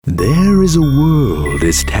There is a world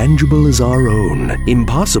as tangible as our own,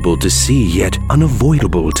 impossible to see yet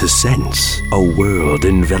unavoidable to sense. A world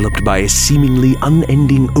enveloped by a seemingly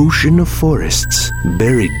unending ocean of forests.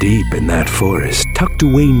 Buried deep in that forest, tucked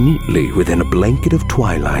away neatly within a blanket of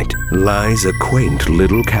twilight, lies a quaint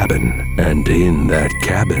little cabin. And in that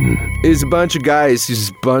cabin is a bunch of guys, just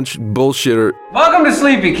a bunch of bullshitter. Welcome to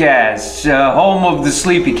SleepyCast, home of the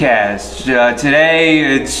SleepyCast.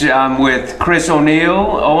 Today I'm with Chris Oni,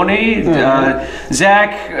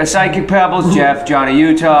 Zach, Psychic Pebbles, Jeff, Johnny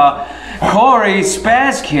Utah, Corey,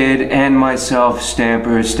 Spaz Kid, and myself,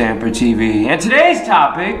 Stamper TV. And today's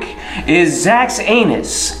topic is Zach's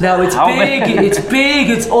anus. Now it's big,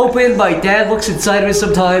 it's open. My dad looks inside of it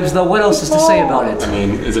sometimes. Now what else is to say about it? I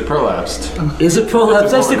mean, is it prolapsed? Is it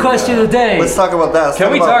prolapsed? That's the question of the day. Let's talk about that.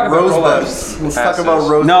 Can we talk about rosebuds? Let's talk about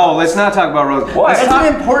rosebuds. No, let's not talk about rosebuds. Why? It's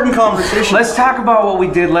an important conversation. Let's talk about what we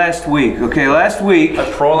did last week. Okay, last week I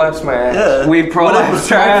prolapsed my ass. Yeah. We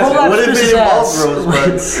prolapsed our ass. What if it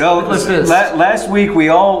involves rosebuds? Last week we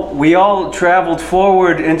all traveled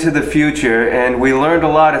forward into the future and we learned a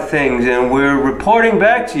lot of things, and we're reporting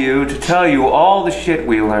back to you to tell you all the shit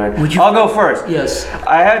we learned. I'll go first. Yes.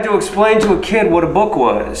 I had to explain to a kid what a book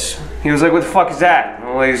was. He was like, "What the fuck is that?"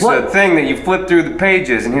 I'm like, "It's a thing that you flip through the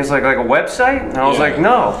pages." And he was like a website? And I was like,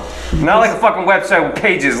 "No, not like a fucking website with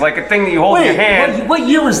pages, like a thing that you hold in your hand." What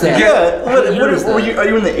year was that? Yeah. Are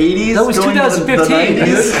you in the 80s? That was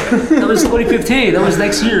 2015. That was 2015. That was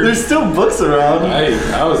next year. There's still books around.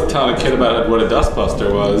 I was telling a kid about what a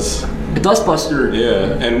dustbuster was. A dustbuster.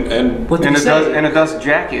 Yeah, and what did you say? And a dust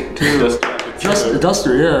jacket too. Just a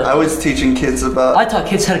duster, yeah. I was teaching kids about. I taught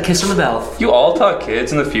kids how to kiss on the mouth. You all taught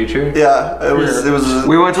kids in the future? Yeah, it was.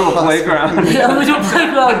 We went to a playground. Yeah, we went to a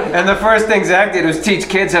playground. And the first thing Zach did was teach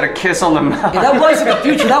kids how to kiss on the mouth. Yeah, that wasn't the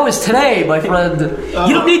future. That was today, my friend.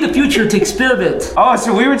 You don't need the future to experiment. Oh,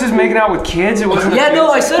 so we were just making out with kids? It wasn't. Yeah,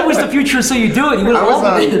 no, I said it was the future, so you do it. You would have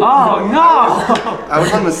loved it. Oh no! I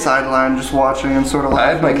was on the sideline just watching and sort of.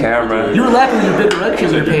 I had my camera. You were laughing with your big erection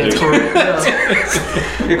in your pants, Corey.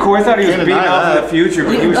 Yeah, Corey thought he was beating off in the future,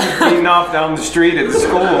 but he was just beating off down the street at the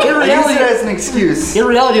school. I used it as an excuse. In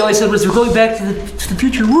reality, all I said was, we're going back to the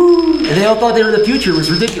future, woo! And they all thought they were in the future. It was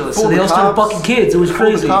ridiculous. So they all started fucking kids. It was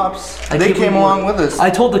crazy. The cops. They came along with us. I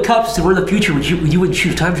told the cops that we're in the future. You wouldn't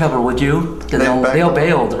shoot time traveler, would you? Then they all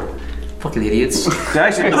bailed. Fucking idiots.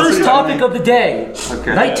 First topic of the day.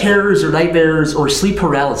 Okay. Night terrors or nightmares or sleep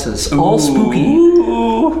paralysis. All spooky.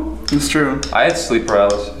 Ooh. It's true. I had sleep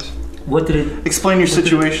paralysis. What did it... Explain your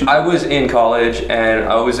situation. I was in college and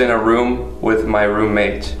I was in a room with my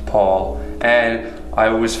roommate, Paul, and I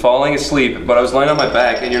was falling asleep, but I was lying on my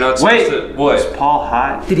back, and you're not supposed to... What? Was Paul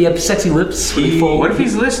hot? Did he have sexy lips? What if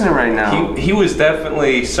he's listening right now? He was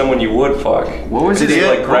definitely someone you would fuck. What was he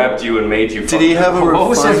like grabbed you and made you fuck? Did he have a... What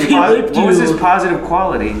was his positive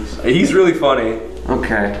qualities? He's really funny.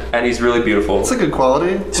 Okay. And he's really beautiful. It's a good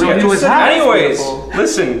quality. So he was hot. Anyways,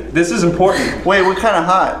 listen, this is important. Wait, what kind of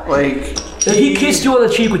hot? Like... If he kissed you on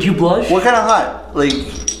the cheek, would you blush? What kind of hot? Like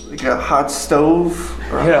a hot stove?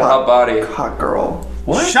 Or a hot body. Hot girl.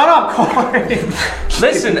 What? Shut up, Corey.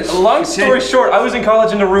 Listen, long story short, I was in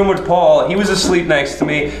college in a room with Paul. He was asleep next to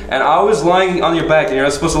me, and I was lying on your back, and you're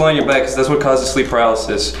not supposed to lie on your back because that's what causes sleep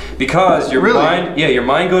paralysis. Because your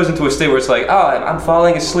mind goes into a state where it's like, I'm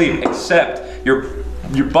falling asleep, except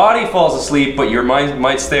your body falls asleep, but your mind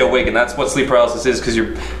might stay awake, and that's what sleep paralysis is, because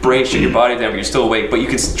your brain shut your body down, but you're still awake, but you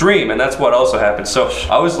can dream, and that's what also happens. So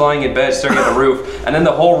I was lying in bed staring at the roof, and then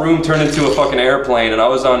the whole room turned into a fucking airplane, and I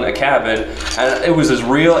was on a cabin, and it was as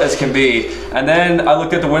real as can be. And then I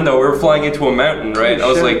looked at the window, we were flying into a mountain, right? And I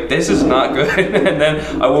was like, this is not good. And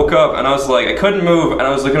then I woke up, and I was like, I couldn't move, and I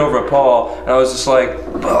was looking over at Paul, and I was just like,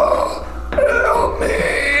 oh, help me.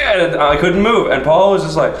 And I couldn't move, and Paul was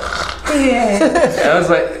just like, and I was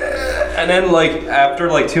like, and then like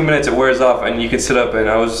after like 2 minutes it wears off and you can sit up, and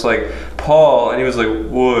I was just like, Paul, and he was like,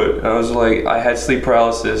 what? And I was like, I had sleep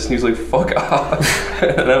paralysis, and he was like, fuck off.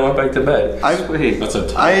 And I went back to bed. I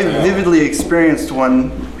vividly experienced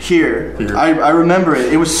one here. I remember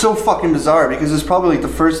it. It was so fucking bizarre because it was probably like the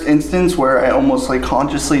first instance where I almost like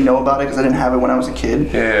consciously know about it because I didn't have it when I was a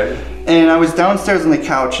kid. Yeah. And I was downstairs on the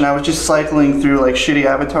couch and I was just cycling through like shitty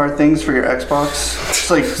avatar things for your Xbox. Just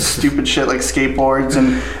like stupid shit like skateboards,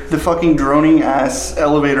 and the fucking droning ass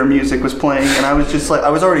elevator music was playing, and I was just like, I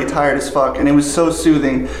was already tired as fuck, and it was so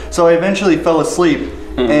soothing. So I eventually fell asleep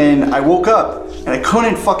and I woke up and I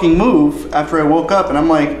couldn't fucking move after I woke up, and I'm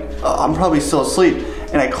like, I'm probably still asleep.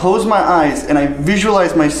 And I closed my eyes and I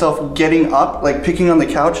visualized myself getting up, like picking on the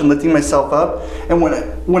couch and lifting myself up. And when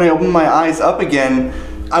I opened my eyes up again,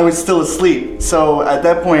 I was still asleep. So at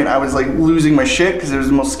that point, I was like losing my shit because it was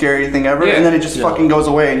the most scary thing ever. And then it just fucking goes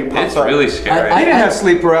away and you pop It's up. really scary. I didn't have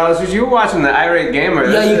sleep paralysis. You were watching the Irate Gamer.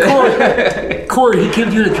 Yeah, Corey, he came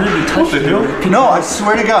to you in a dream. He touched you. No, I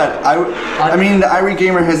swear to God. I mean, the Irate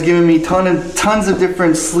Gamer has given me tons of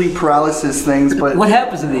different sleep paralysis things, but What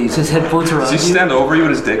happens in these? His headphones around Does he you? stand over you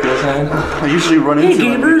with his dick in his hand? I usually run into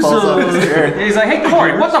him and he falls off his chair. He's like, hey,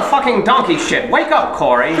 Corey, what the fucking donkey shit? Wake up,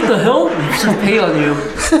 Corey. What the hell? He's just pay on you.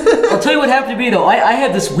 I'll tell you what happened to me though. I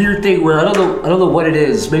have this weird thing where I don't know what it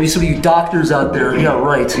is. Maybe some of you doctors out there, yeah,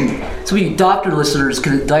 right. Some of you doctor listeners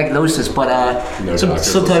can diagnose this, but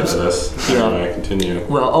sometimes. Yeah. Continue.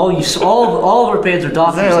 Well, all of our fans are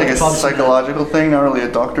doctors. Isn't it like a Probably- psychological thing, not really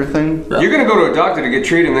a doctor thing? You're gonna go to a doctor to get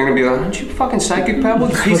treated, and they're gonna be like, aren't you fucking psychic, Pebble?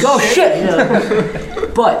 Like, oh shit! Yeah.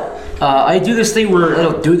 But I do this thing where I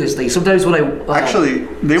don't do this thing. Sometimes when I Actually,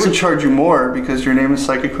 they would charge you more because your name is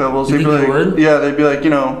Psychic Pebbles. You They'd be think they like, would? yeah, they'd be like,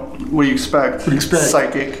 what do you expect? What do you expect?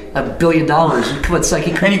 Psychic. $1 billion. You come on,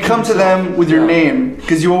 psychic. And you come to them with your name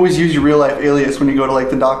because you always use your real life alias when you go to like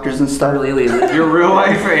the doctors and stuff. Really alien. Your real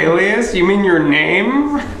life alias? You mean your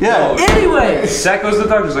name? Yeah. Anyways. Zach goes to the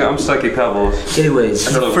doctor's like, I'm Psychic Pebbles. Anyways.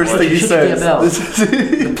 First thing he Shut your says. damn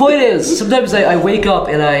mouth. The point is, sometimes I wake up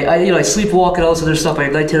and I sleepwalk and all this other stuff. I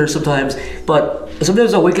have night terrors sometimes, but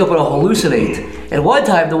sometimes I'll wake up and I'll hallucinate. And one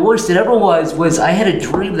time, the worst it ever was I had a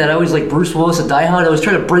dream that I was like Bruce Willis and Die Hard. I was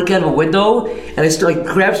trying to break out of a window, and I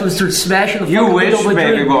grabbed something and started smashing the You fucking wish, window. In my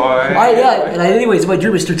baby dream. boy. Anyways, in my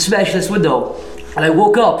dream, I started smashing this window, and I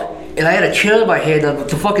woke up. And I had a chair in my hand, and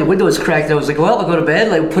the fucking window was cracked. And I was like, well, I'll go to bed.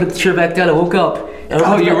 And I put the chair back down. I woke up. And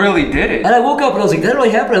Oh, you really did it. And I woke up and I was like, that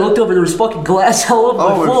really happened. I looked over and there was fucking glass all over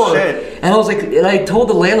the floor. Shit. And I was like, and I told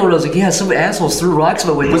the landlord, I was like, yeah, some assholes threw rocks at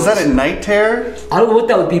my window. Was that a night terror? I don't know what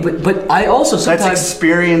that would be, but I also sometimes That's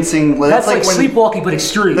experiencing. that's like when, sleepwalking, but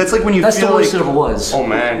extreme. That's like when you that's feel the worst like- it ever was. Oh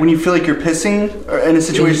man. When you feel like you're pissing, or in a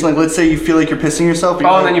situation like, let's say you feel like you're pissing yourself. And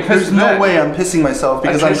Oh, you're and then like, you piss there's in no bed. way I'm pissing myself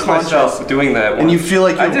because I I'm kissed conscious. myself doing that And you feel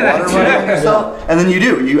like you have did that water too. running on yourself, and then you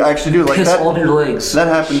do. You actually do like Piss that. all over your legs. That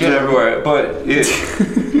happened shit to everywhere. But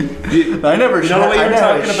I never. you know what I you were never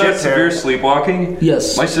talking shit about hair. severe sleepwalking?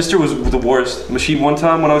 Yes. My sister was the worst. One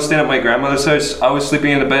time when I was staying at my grandmother's house, I was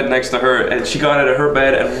sleeping in the bed next to her, and she got out of her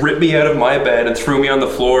bed and ripped me out of my bed and threw me on the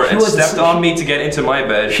floor and wasn't stepped on me to get into my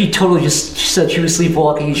bed. She totally just said she was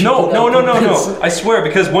sleepwalking. And she No. pulled out I swear,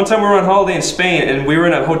 because one time we were on holiday in Spain and we were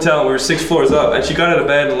in a hotel and we were 6 floors up, and she got out of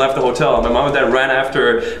bed and left the hotel, and my mom and dad ran after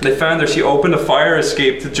her, and they found her. She opened a fire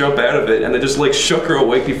escape to jump out of it, and they just like shook her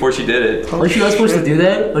awake before she did it. Aren't you not supposed to do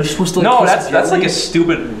that? Aren't you supposed to like No, kiss that's like gently? a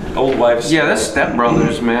stupid old wives. Yeah, that's Step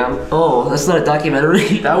Brothers, man. Oh, that's not a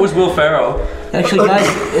documentary. That was Will Ferrell. Actually, guys,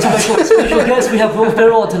 a special guest. We have Will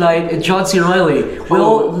Ferrell tonight and John C. Reilly.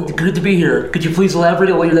 Will, good to be here. Could you please elaborate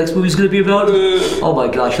on what your next movie's going to be about? Oh my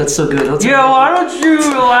gosh, that's so good. Yeah, why don't you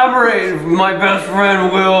elaborate, my best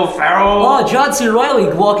friend Will Ferrell? Oh, John C.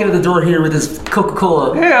 Reilly walking in the door here with his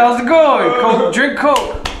Coca-Cola. Hey, how's it going? Coke, drink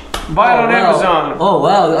Coke. Buy it on wow. Amazon. Oh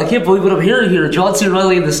wow, I can't believe what I'm hearing here. John C.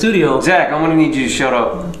 Reilly in the studio. Zach, I'm gonna need you to shut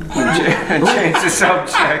up and change the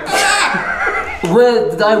subject.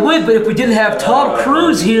 Well, I would, but if we didn't have Tom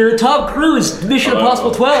Cruise here, Tom Cruise, Mission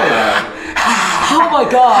Impossible 12. Oh my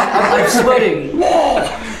god, I'm sweating.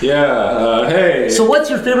 Yeah, hey. So what's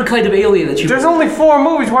your favorite kind of alien that you... There's only 4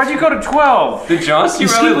 movies. Why'd you go to 12? Did John C.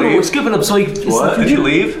 We're Reilly skipping leave? him so he... What? Did he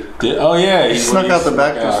leave? Oh yeah, he Snuck out the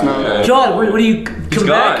back just now. Yeah. John, what are you He's coming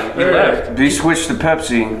gone. back? He left. They switched to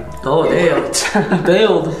Pepsi. Oh damn, he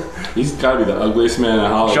bailed. He's got to be the ugliest man in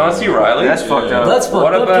Hollywood. John C. Reilly? That's fucked up. That's fucked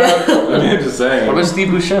What up. about- yeah. I mean, I'm just saying. What about Steve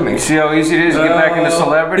Buscemi? See how easy it is to get back into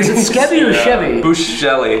celebrity? Is it Skevy or Chevy?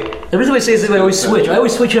 Buscelli. Every time I say something, I always switch. I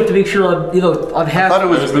always switch up to make sure I'm half. I thought it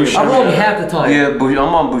was Buscemi. I'm wrong half the time. Yeah, I'm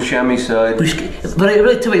on Buscemi's side. But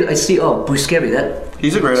every time I see, Buscemi, that.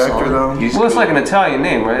 He's a great actor though. Well, it's like an Italian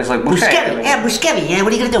name, right? It's like Buscemi, yeah, Buscemi, yeah,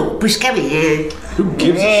 what are you gonna do? Buscemi, yeah. Who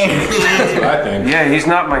gives a shit? That's what I think. Yeah, he's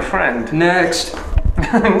not my friend. Next.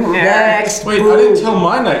 Next. Wait, I didn't tell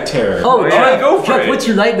my night terror. Oh, yeah, go for Jeff, it. what's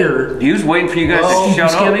your nightmare? He was waiting for you guys to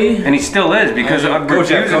shut up, Buscemi? and he still is because I'm Go,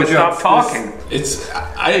 Jeff, refusing go, to Jeff. stop talking.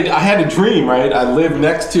 I had a dream, right? I lived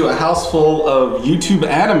next to a house full of YouTube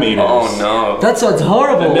animators. Oh no. That sounds That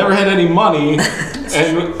horrible. never had any money,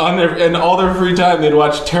 and all their free time they'd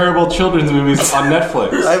watch terrible children's movies on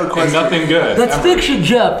Netflix. I have a question. And nothing good. That's ever. fiction,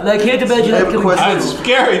 Jeff. I can't imagine I have that a coming question. It's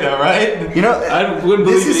scary though, right? You know, I wouldn't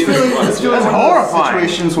believe this is it even feeling, was. this feeling That's one of those horrifying.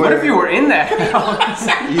 situations where What if you were in that house?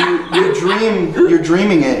 you're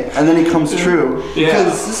dreaming it, and then it comes true. Yeah.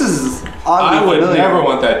 Because this is oddly I would familiar. never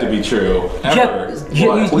want that to be true. Ever. Jeff, you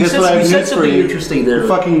What? Well, guess what I said have something news for you. interesting there. You're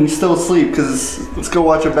fucking still asleep because let's go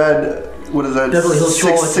watch a bad what is that? Beverly Hills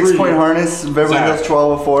Chihuahua 3. 6 point harness. Beverly Zach. Hills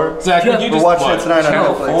Chihuahua 4. Zach, would you We're just watching it tonight on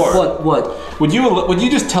Channel Netflix. 4. What? Would you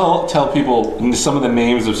just tell people some of the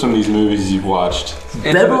names of some of these movies you've watched?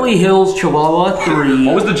 Beverly Hills Chihuahua 3.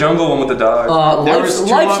 What was the jungle one with the dog? There was two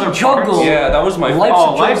Life's other a Jungle. parts. Yeah, that was my Life's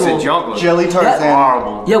Oh, a Life's a Jungle. Jungle. Jelly Tarzan.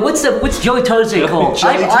 Horrible. Yeah, what's Jelly Tarzan called?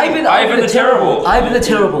 Jelly Tea. Ivan the Terrible. Ivan the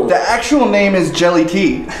Terrible. The actual name is Jelly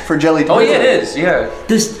Tea for Jelly Tarzan. Oh yeah, it is. Yeah.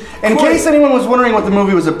 This. In case anyone was wondering what the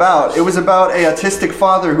movie was about, it was about a autistic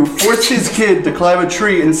father who forced his kid to climb a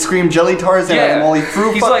tree and scream Jelly Tarzan at him while he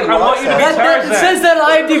threw He's fucking like, I want rocks you to at be him. Tarzan. It says that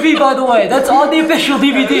on IMDb, by the way. That's on the official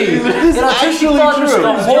DVD. This is actually true.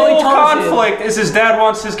 The whole conflict is his dad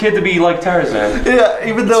wants his kid to be like Tarzan. Yeah,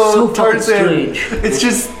 even though So fucking Tarzan, strange. it's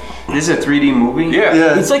just, This is a 3D movie?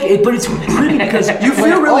 Yeah. It's like, but it's creepy because you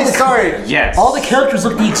feel really sorry. Yes. all the characters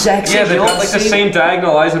look the exact same. Yeah, they've They all got like the same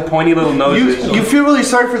diagonal eyes and pointy little noses. You feel really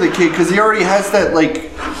sorry for the kid because he already has that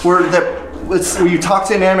where you talk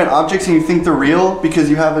to inanimate objects and you think they're real because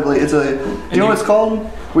you have it like do you know what it's called?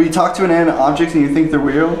 Where you talk to inanimate objects and you think they're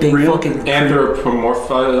real. big real? fucking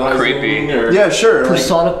Anthropomorphizing? Creepy. Or, Yeah, sure.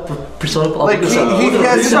 persona. Like he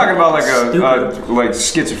has You're talking about like Stupid. like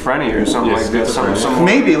schizophrenia or something Yeah, like that. schizophrenia.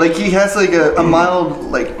 maybe like he has like a mild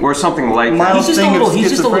like Or something like mild that. He's just a thing little. of He's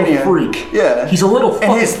just a little schizophrenia. freak. Yeah, He's a little.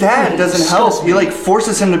 And his dad doesn't help. He like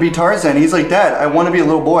forces him to be Tarzan. He's like, Dad, I want to be a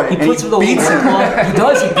little boy. He and puts him in the beats him. He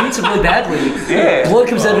does. He beats him really badly. Yeah. Blood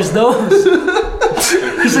comes out of his nose.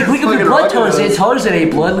 He's like, look at Fucking the blood, rocket Tarzan. nose. Tarzan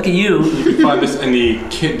ain't blood. Look at you. You can find this in the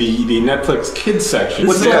Netflix kids section.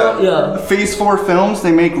 What's Yeah. Phase 4 films?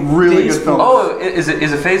 They make really Phase good films. Oh, is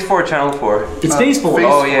it Phase 4 or Channel 4? It's baseball. Phase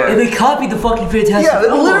Oh, yeah. And they copied the fucking Fantastic Yeah,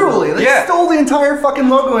 Four. literally. They Yeah. stole the entire fucking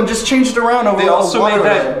logo and just changed it around over They a also water made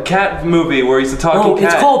line. that cat movie where he's the talking Oh,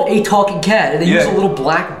 cat. it's called A Talking Cat, and they use Yeah. a little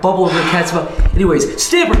black bubble over the cat's mouth. Anyways,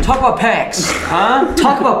 Stamper, talk about PAX. Huh?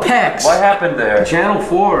 Talk about PAX. What happened there? Channel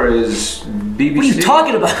 4 is BBC. What are you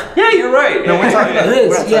talking about? Yeah, you're right. No, we're talking about It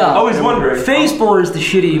is, yeah. I was wondering. Phase 4 is the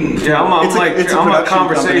shitty. Yeah, It's a I'm a production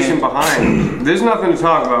conversation company. behind. There's nothing to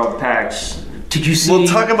talk about PAX. Did you see? We'll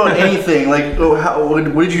talk about anything. Like,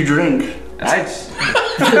 what did you drink?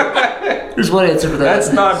 There's one answer for that.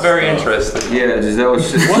 That's not very interesting. Yeah, that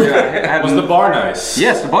was just. Yeah, Was the bar nice?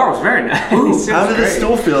 Yes, the bar was very nice. It How was did the great.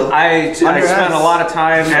 stool feel? I your spent ass. a lot of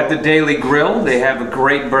time at the Daily Grill. They have a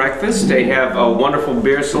great breakfast. They have a wonderful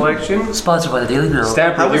beer selection. Sponsored by the Daily Grill.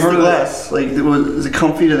 Stamper, How do was you the remember that? glass? Like, is it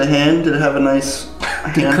comfy to the hand? Did it have a nice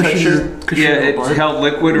hand texture? Cushion Yeah, little it bar. held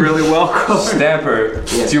liquid really well. Stamper,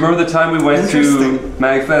 do you remember the time we went to Interesting.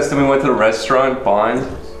 MagFest and we went to the restaurant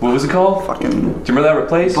Bond? What was it called? Fucking Do you remember that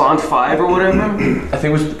place? Bond 5 or whatever. I think it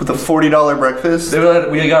was. with a $40 breakfast.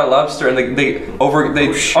 We got a lobster and they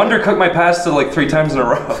undercooked my pasta like 3 times in a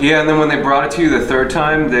row. Yeah, and then when they brought it to you the third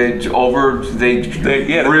time, they burnt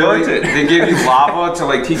it. They gave you lava to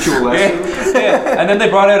like teach you a lesson. Yeah, and then they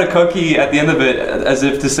brought out a cookie at the end of it as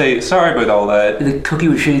if to say sorry about all that. And the cookie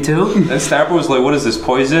was shitty too. And Stamper was like, "What is this,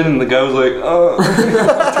 poison?" And the guy was like,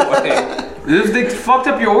 "Oh." They fucked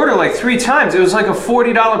up your order like 3 times. It was like a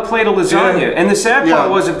 $40 plate of lasagna. Yeah. And the sad part Yeah.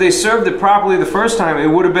 was if they served it properly the first time, it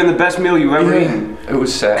would have been the best meal you ever eaten. It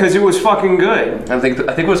was sad. Because it was fucking good. I think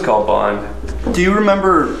it was called Bond. Do you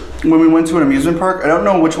remember when we went to an amusement park? I don't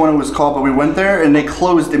know which one it was called, but we went there and they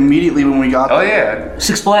closed immediately when we got there. Oh yeah,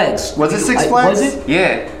 Six Flags. Was it Six Flags? Was it?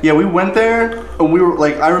 yeah. Yeah, we went there and we were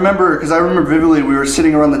like, I remember vividly we were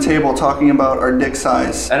sitting around the table talking about our dick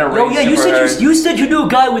size. And a Oh yeah, you said you knew a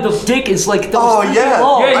guy with a dick is like. Oh yeah,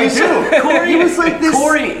 Yeah, I you do. Corey, He was like this.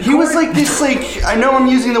 Corey, he was like this. Like I know I'm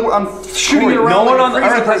using the. I'm shooting it around. No one like on the a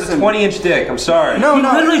crazy earth has a person. 20-inch dick. I'm sorry. No, He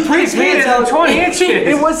no. literally put his hands out 20 inches.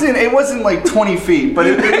 It wasn't like 20 feet, but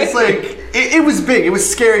it was like it was big. It was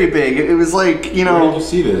scary big. It was like, you know. Where did you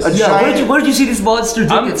see this? A Yeah, giant, where did you see this monster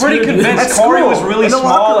dick? I'm It's pretty weird. convinced At Corey school, was really in the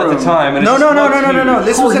small locker at the room. time. And it No. just looked huge.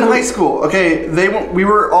 This was in Holy- high school. Okay, we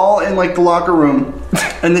were all in like the locker room,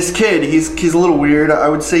 and this kid, he's a little weird. I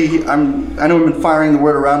would say I know we've been firing the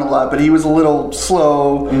word around a lot, but he was a little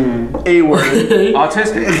slow, a word.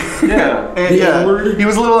 Autistic. Yeah. And The yeah, N-word? he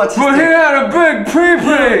was a little But he autistic. had a big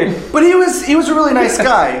pee-pee. But he was a really nice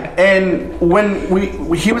guy. And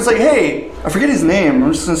when he was like, hey, I forget his name.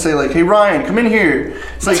 I'm just gonna say like, hey Ryan, come in here.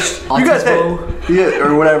 It's like you got that, yeah,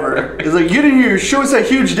 or whatever. It's like get in here, show us that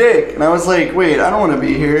huge dick. And I was like, wait, I don't want to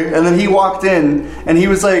be here. And then he walked in, and he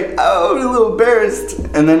was like, oh, I'm a little embarrassed.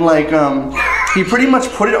 And then like He pretty much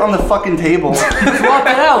put it on the fucking table. Drop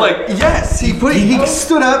it out. Yes, he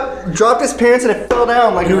stood up, dropped his pants, and it fell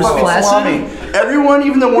down like He a was fucking flaccid? salami. Everyone,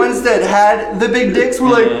 even the ones that had the big dicks, were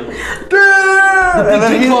like, "Damn!" And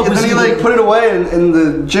then he like put it away, and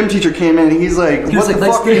the gym teacher came in, and he's like, "What the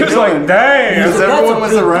fuck are you doing?" damn. Because everyone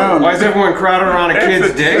was around. Why is everyone crowded around a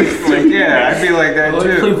kid's dick? Like, yeah, I'd be like that Play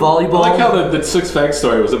too. volleyball. I like how the six-pack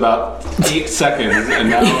story was about 8 seconds, and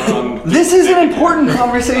now we're on... This is an important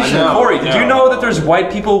conversation. I know. Corey, did you know that there's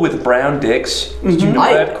white people with brown dicks? Did you know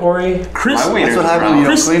that, Corey? Chris, My wiener's That's what happens when you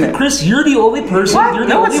don't Chris, clean it. Chris, you're the only person. What? You're the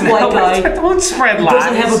No, only it's white not. guy Don't spread who lies.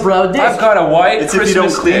 doesn't have a brown dick. I've got a white It's if Christmas you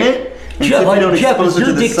don't clean dick. it. Jeff, If you don't Jeff, expose is it to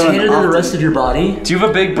your the dick sun tanner than the often. rest of your body? Do you have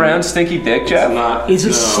a big brown stinky dick, Jeff? Not, Is it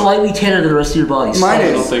no. slightly tanner than the rest of your body? Mine I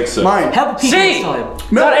is. don't think so. Mine. Have a peek See? next time.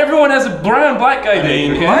 Not everyone has a brown black guy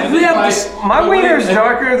dick. My wiener's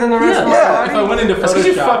darker than the rest of my Yeah. If I body. went into That's 'cause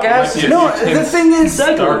you Photoshop, fuck it might asses. be a No, few the tints thing is,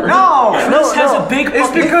 darker. No, Chris has a big It's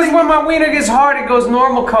fucking because when my wiener gets hard, it goes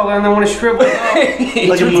normal color, and then when it shrivels up, like a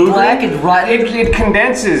it's mood black ring? and rotten. it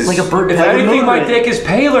condenses. Like a bird. If Like a anything, mood my ring. dick is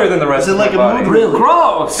paler than the rest Is it of like my a body. mood Really?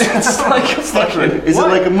 gross. It's like a fucking... Is it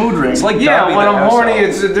like a mood ring? It's like Yeah, Dobby when the I'm horny, asshole.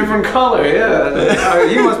 it's a different color. Yeah,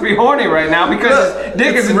 you must be horny right now because his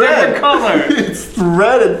dick is a red. different color. It's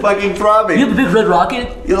red and fucking throbbing. You have a big red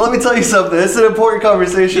rocket? Let me tell you something. This is an important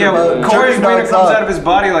conversation Yeah, about Corey's jerking wiener dogs comes off. out of his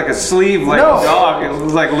body like a sleeve, like No. a dog. It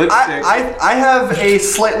looks like lipstick. I have a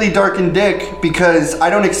slightly darkened dick because I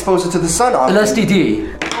don't expose it to the sun An often. STD.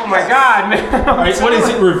 oh my god, man! Alright, what is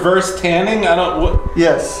it? Reverse tanning? I don't... What?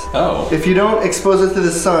 Yes. Oh. If you don't expose it to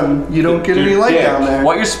the sun, you don't get any light dick. down there.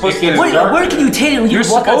 What you're supposed to It do... gets Wait, where can you tan it when you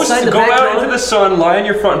You're walk supposed outside to the go back out door? into the sun, lie on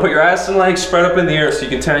your front, and put your ass and legs spread up in the air so you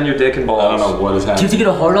can tan your dick and balls. I don't know what is Do you have happening. to get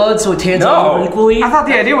a hard on so it tans No. all equally? I thought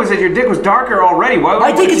the idea was that your dick was darker already. Why would I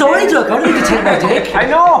you think it's want already to dark. I don't need to tan my dick. I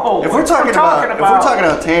know. If we're talking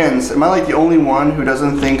about tans, am I like the only one who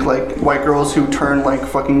doesn't think like white girls who turn like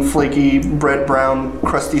fucking flaky bread brown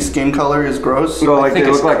crusty skin color is gross? Go like think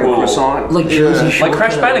they it's look like cool. a croissant. Like Jersey Like Shore.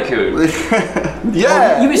 Crash Bandicoot.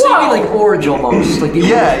 Yeah. You were saying like orange almost. Like the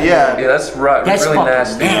Yeah, Yeah, yeah. that's right. That's really fucking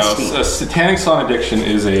nasty. nasty. A satanic sun addiction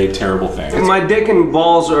is a terrible thing. My dick and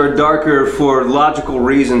balls are darker for logical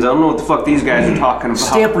reasons. I don't know what the fuck these guys are talking about.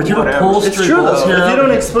 Stamper, do you have a Whatever. pull It's straight true balls though. here If you up,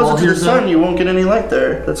 don't expose ball it to the hairs sun, up? you won't get any light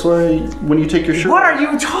there. That's why when you take your shirt What are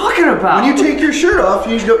you talking about? when you take your shirt off,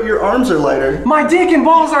 your arms are lighter. My dick and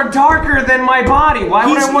balls are darker than my body. Why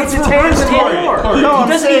would I want to tan reverse them tanning. more? Corey, No, He I'm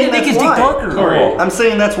doesn't saying need to make his that's dick why. darker. Corey. I'm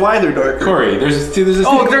saying that's why they're darker. Corey, there's this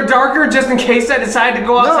Oh, thing. they're darker just in case I decide to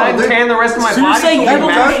go outside and they're- tan the rest of my So you're body. saying so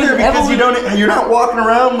evolution- bad? Darker because you're not walking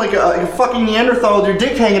around like a fucking Neanderthal with your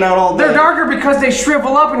dick hanging out all day. They're darker because they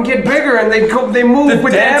shrivel up and get bigger and they move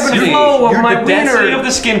with the ebb and flow of my the density wiener. of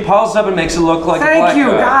the skin piles up and makes it look like a black Thank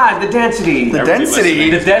you, guy. God, the density. The density.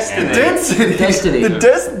 The destiny. Density. Destiny. The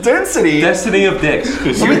density. Destiny of dicks.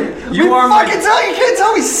 You are my You can't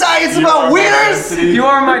tell me science about wieners. you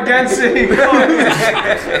are my density.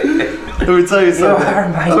 Let me tell you something. are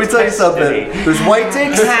my Let me tell you something. destiny. There's white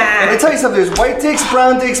dicks. Let me tell you something. There's white dicks,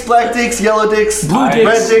 brown dicks, black dicks, yellow dicks, Blue red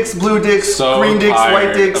dicks. dicks, blue dicks, so green dicks, tired white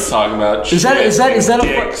of dicks, talking about Is that a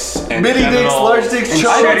dicks and mini dicks, genitals large dicks, and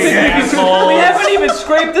chunky shitty dicks. assholes. We haven't even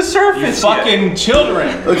scraped the surface yet. Fucking children.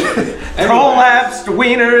 Prolapsed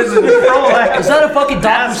wieners and prolapsed. Is that a fucking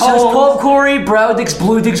Dr. Seuss Assholes. poem, Corey? Brown dicks,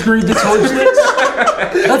 blue dicks, green dicks, orange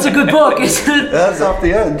dicks? That's a good book, isn't it? That's off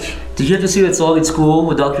the edge. Did you have to see that song in school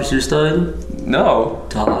with Dr. Seuss died? No.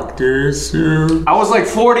 Dr. Seuss. I was like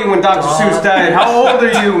 40 when Dr. Seuss died. How old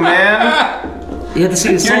are you, man? You had to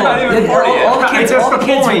sing a song. not even Yeah, 40 yet. all the kids, That's all the the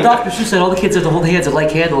kids when point. Dr. Seuss said, all the kids had to hold hands and light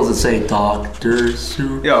candles and say, Dr.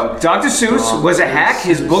 Seuss. Yo, Dr. Seuss was a hack.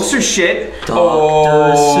 His books are shit. Dr.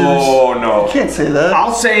 Seuss. Oh no. Can't say that.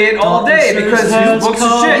 I'll say it all Dr. day Seuss because his has books are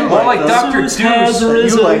come. shit. More like Dr. Seuss has Deuce.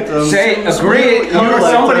 risen. You like them. Say, agree. You You were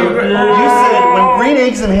like somebody. them. You said when green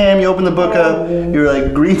eggs and ham, you open the book up, you were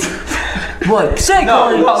like green. What? Say it, No,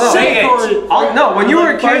 Corey. no, no. Say it, Corey. No, when you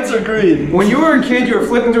were a Fights are kid, green. when you were a kid, you were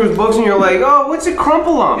flipping through his books and you're like, oh, what's it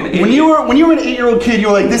crumple on? When you were an 8-year-old kid, you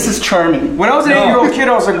were like, this is charming. When I was an 8-year-old kid,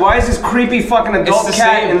 I was like, why is this creepy fucking adult the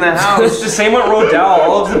cat same. in the It's house? the same with Rodell.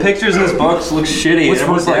 All of the pictures in his books look shitty. What's and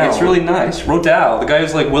everyone's like, Rodell? it's really nice. Rodell, the guy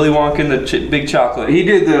who's like Willy Wonka and the big chocolate. He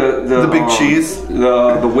did the big cheese?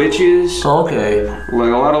 the witches, Okay. like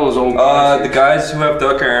a lot of those old. the guys who have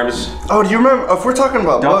duck arms. Oh, do you remember? If we're talking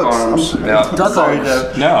about Duck books, arms. Yeah. Duck sorry, arms.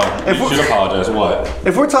 Deb. No, If you we- should apologize. What?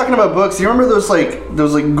 If we're talking about books, you remember those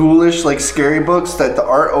ghoulish, like scary books that the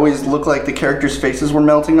art always looked like the characters' faces were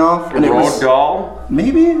melting off, and it Roald was Dahl.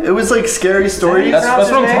 maybe it was like scary stories.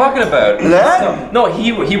 That's what I'm talking about. That? No,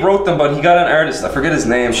 he wrote them, but he got an artist. I forget his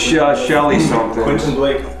name. Shelley something. Quentin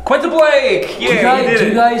Blake. Quentin Blake! Yeah, Do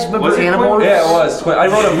you guys remember Animorphs? Yeah, it was. I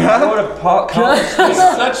wrote a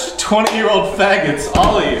Such 20-year-old faggots,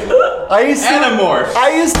 all of you. Animorphs.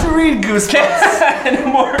 I used to read Goosebumps.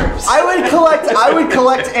 Animorphs. I would collect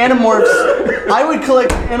Animorphs.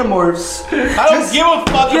 I don't give a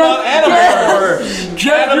fuck about Animorphs.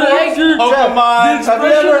 Pokemon.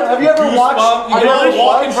 Have you ever watched? You don't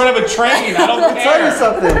walk in front of a train. I don't I'll tell you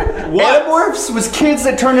something. What? Animorphs was kids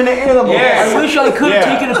that turned into animals. I wish I could have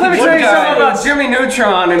taken a picture. Let me tell you something about Jimmy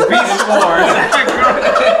Neutron and Beast Wars.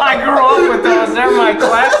 I grew up with those. They're my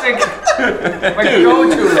classic,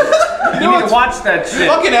 go-to. You need to watch that shit.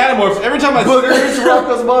 Fucking Animorphs. Every time I Boogers,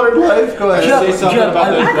 Rocco's Modern Life. Go ahead. say something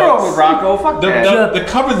about those I grew up with books. Rocco. Fuck that. The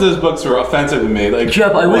covers of those books were offensive to me. Like,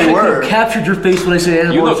 Jeff, I wish I could have captured your face when I said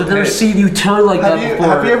Animorphs. I've never seen you turn like that before.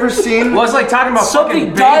 Have you ever seen? Well, it's like talking about Something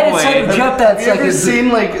fucking died inside of Beyblade. Jeff that Have you ever second. seen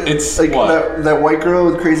like It's like what? that white girl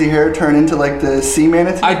with crazy hair turn into like the sea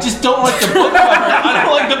manatee? I just don't like the book covers. I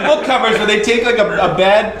don't like the book covers where they take like a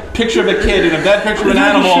bad picture of a kid and a bad picture of an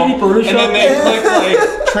animal, and then they click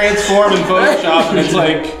like transform in Photoshop, and it's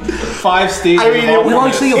like 5 stages. I mean, it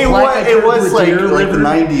was like the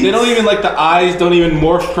 90s. They don't even like the eyes don't even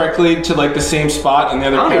morph correctly to like the same spot in the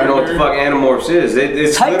other I don't even know what the character. fuck Animorphs is.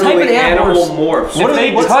 It's Type literally in animal Animorphs. morphs. If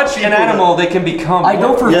they touch an animal, they can become. I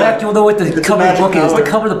know for a fact you'll know what the cover of the book is. The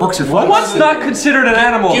cover of the books are fun. What's not considered an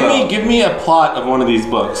animal? Give me a plot of one of these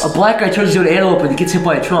books. A black guy turns into an antelope and he gets hit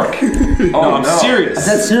by a truck. No, I'm serious.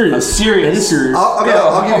 That's serious. I'm serious. That is serious.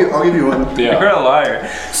 I'll give you one. Yeah. You're a liar.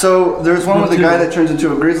 So there's one with a guy that turns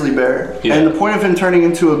into a grizzly bear, Yeah. and the point of him turning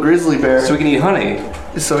into a grizzly bear So we can eat honey.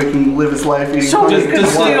 is so he can live his life eating So honey. you can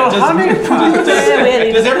steal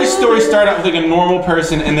honey? Does every story start out with like a normal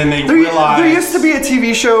person and then they realize? There used to be a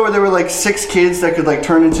TV show where there were like 6 kids that could like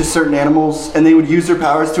turn into certain animals, and they would use their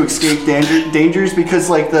powers to escape dangers because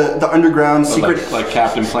like the underground secret. like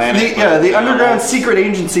Captain Planet. The underground secret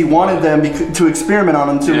agency wanted them to experiment on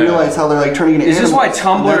them to realize how they're like turning into Is animals. this why And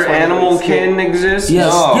Tumblr that's why they Animal escape. Kin exists?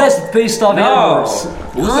 Yes, yes, based off Animorphs.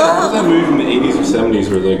 What was that movie from the 80s or 70s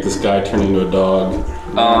where like this guy turned into a dog?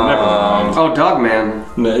 Never mind. Oh, Dog Man.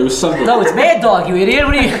 No, it was something. No, it's Mad Dog, you idiot.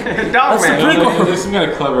 What are you? Dog That's the Man. prequel. There's some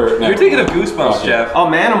kind of clever. You're thinking of Goosebumps, Jeff. Oh,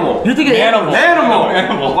 Manimal. You're thinking Animal.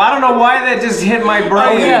 Animal. Well, I don't know why that just hit my brain.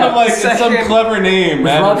 I was thinking of like Second. some clever name.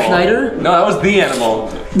 Rob Animal. Schneider? No, that was the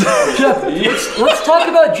animal. Jeff, let's talk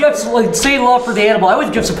about Jeff's like insane love for the animal. I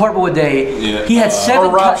went to Jeff's apartment one day. Yeah. He had 7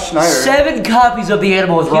 Rob Schneider. 7 copies of the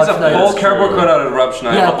animal with He's Rob a Schneider. full cardboard cutout of Rob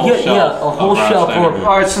Schneider. Yeah, whole yeah, shelf a whole of Rob shelf Schneider. full.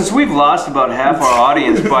 All right, since we've lost about half our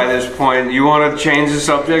audience by this point, you want to change the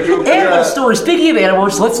subject? Animal stories. Speaking of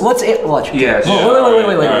animals, let's watch. Yes.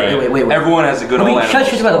 Wait. Everyone has a good Let old me animal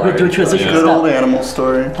shut about. I'm gonna do a transition. Good old Stop. animal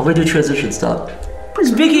story. I'm gonna do a transition. Stop.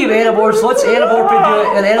 Speaking of animals, let's animal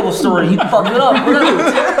into an animal story. You fucked it up.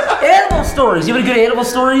 Animal stories. You have any good animal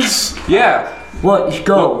stories? Yeah. What?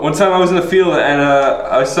 Go. One time I was in the field and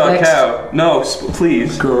I saw Next. a cow. No,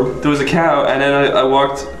 please. Go. There was a cow and then I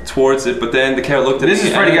walked towards it, but then the cow looked at me. This is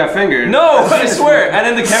and Freddy then- Got Fingered. No, I swear. And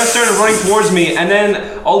then the cow started running towards me, and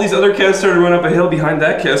then all these other cows started running up a hill behind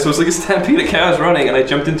that cow. So it was like a stampede of cows running, and I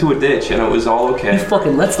jumped into a ditch, and it was all You okay.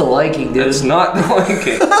 fucking that's the Lion King, dude. It's not the Lion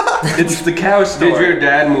King. It's the cow story. Did your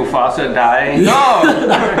dad Mufasa die?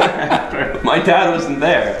 No! My dad wasn't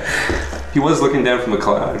there. He was looking down from the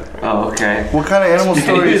cloud. Oh, okay. What kind of animal He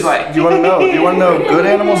stories was like- do you want to know? Do you want to know good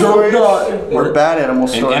animal stories or bad animal An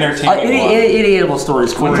stories? entertaining one. Any animal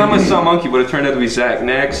stories. One time I saw a monkey, but it turned out to be Zach.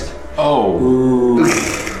 Next. Oh,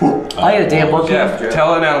 I had a damn monkey. Jeff,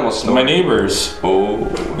 tell an animal story. my neighbors. Oh.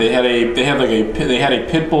 They had a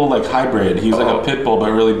pit bull like hybrid. He was like a pit bull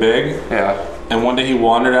but really big. Yeah. And one day he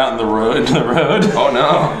wandered out into the road. Oh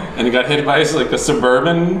no. And he got hit by a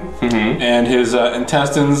Suburban, and his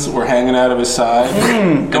intestines were hanging out of his side.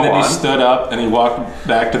 And then on. he stood up and he walked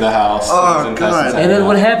back to the house. Oh, His intestines God. hanging And then out.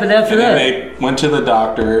 what happened after And then that? they went to the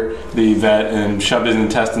doctor, the vet, and shoved his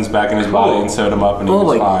intestines back in his body and sewed him up, and he Oh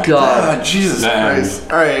was my fine. god. Ah, Jesus Damn. Christ.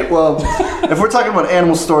 Alright, well, if we're talking about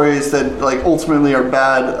animal stories that like ultimately are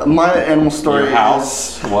bad, my animal story Your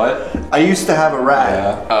house? is What? I used to have a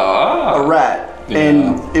rat. Yeah. A rat. Yeah.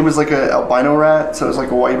 And it was like an albino rat, so it was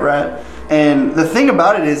like a white rat. And the thing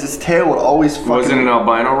about it is its tail would always fucking... Was it an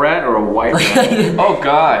albino rat or a white rat? Oh It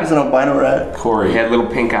God. was an albino rat. Corey, He had little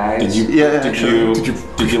pink eyes. did you Yeah, did sure.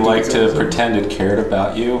 you like to pretend it cared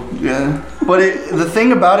about you? Yeah. But the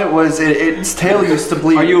thing about it was its tail used to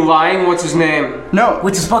bleed. Are you lying? What's his name? No.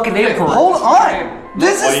 What's his fucking name for? Hold on.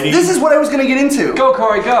 This is what I was gonna get into. Go,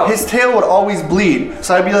 Corey, go. His tail would always bleed,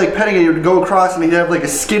 so I'd be like petting it. He would go across, and he'd have like a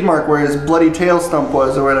skid mark where his bloody tail stump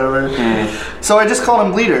was, or whatever. So I just called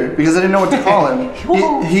him Bleeder because I didn't know what to call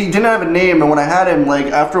him. He didn't have a name, and when I had him, like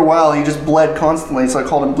after a while, he just bled constantly, so I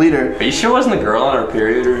called him Bleeder. Are you sure it wasn't a girl on her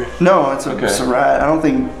period? Or? No, it's a rat. I don't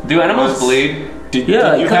think. Do animals bleed? Did you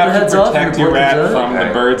have to protect your rat from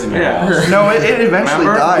the birds in your house? No, it eventually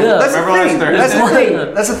died. Yeah. That's the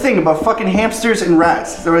thing. That's the thing about fucking hamsters and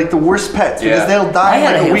rats. They're like the worst pets because they'll die in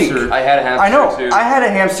like a week. I had a hamster. I know. Too. I had a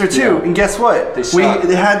hamster too, and guess what?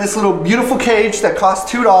 They had this little beautiful cage that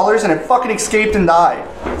cost $2, and it fucking escaped and died.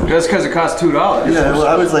 Just because it cost $2. Yeah, well,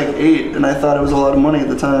 I was like 8, and I thought it was a lot of money at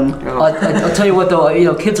the time. I'll tell you what though,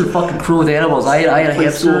 kids are fucking cruel with animals. I had a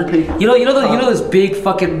hamster. You know those big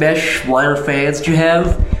fucking mesh wire fans that you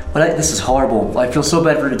have? This is horrible. I feel so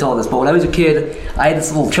bad for telling this, but when I was a kid, I had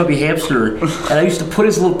this little chubby hamster, and I used to put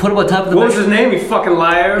him on top of the. What was his name? You fucking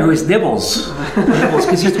liar! It was Nibbles.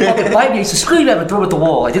 Because he used to fucking bite me. He used to scream at me and throw him at the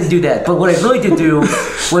wall. I didn't do that, but what I really did do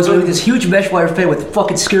was with this huge mesh wire fan with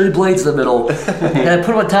fucking scary blades in the middle, and I put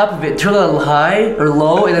him on top of it, turn it on high or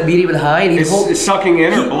low, and then medium and high, and It's sucking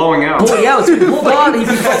in or blowing out. Oh yeah, hold on.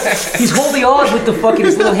 He's holding on with the fucking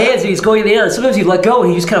his little hands, and he's going in the air. And sometimes he'd let go,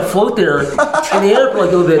 and he just kind of float there in the air for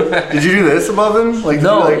like a little bit. Did you do this above him? Like,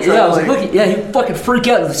 no, did you, like, I was like, look, he'd fucking freak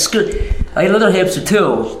out. I had another hamster too,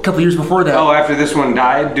 a couple years before that. Oh, after this one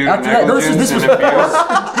died, dude. After that, this was before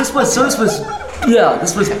this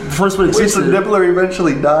one existed. Wait, so Nibbler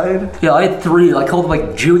eventually died? Yeah, I had 3. I called him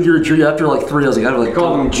like Junior. After like 3, I was like, I don't like.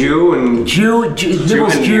 Called him Jew and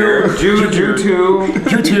Nibbles Jew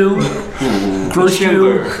 2, Gross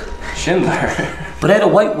Jew, Schindler. But I had a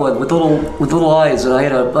white one with little eyes, and I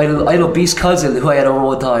had an obese cousin who I had over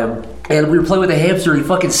one time. And we were playing with a hamster. He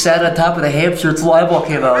fucking sat on top of the hamster. Its little eyeball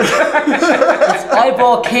came out. Its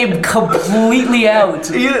eyeball came completely out.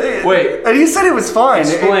 Wait. And he said it was fine.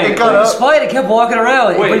 Explain. It got It was up. fine. It kept walking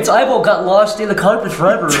around. Wait. But its eyeball got lost in the carpet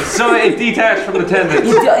forever. So it detached from the tendons.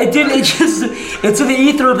 It did. It's in the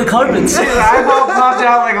ether of the carpets. his eyeball popped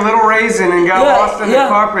out like a little raisin and got lost in the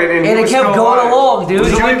carpet, and it kept going along, dude.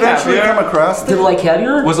 Did you eventually come across Did it? it like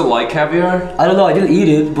caviar? Was it like caviar? I don't know. I didn't eat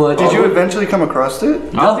it, but Did you eventually come across it?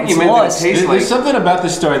 I don't think he meant that it tastes There's something about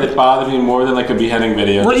this story that bothered me more than like a beheading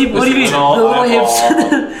video. What do you mean? The little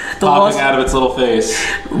hamster popping out of its little face.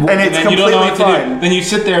 And it's then you don't know completely what to fine. do. Then you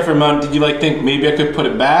sit there for a moment. Did you like think maybe I could put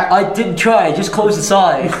it back? I didn't try. I just closed its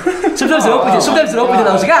eye. Sometimes it opened it. Sometimes it opened it.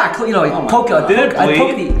 I was like, I poke it. Did it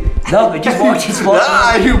bleed? No, it just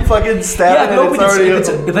walked. You fucking stabbed it. It's already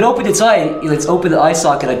if it opened its eye, it's open the eye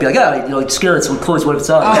socket. I'd be like, scare it, so it close one of its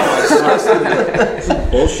eyes.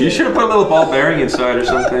 You should have put a little ball bearing inside or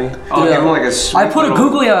something. Oh, give him like a I put a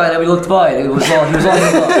googly eye on it. We looked fine. He was all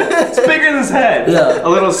It's bigger than his head. Yeah. a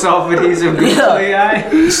little self-adhesive googly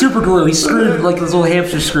eye. Super glue. He screwed like his little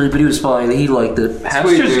hamster screwed, but he was fine. He liked it.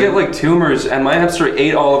 Hamsters get like tumors, and my hamster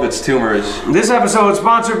ate all of its tumors. This episode is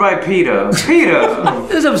sponsored by PETA. PETA.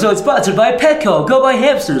 This episode is sponsored by Petco. Go buy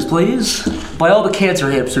hamsters, please. Buy all the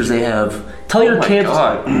cancer hamsters they have. Tell your cancer.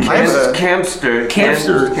 God. I have a Camster.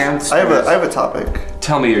 I have a topic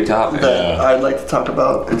Tell me your topic. that I'd like to talk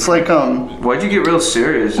about. It's like Why'd you get real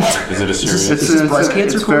serious? Is it a serious? Is breast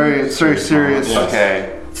cancer it's very serious. Yeah.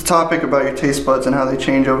 Okay. It's a topic about your taste buds and how they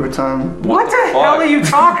change over time. What the hell are you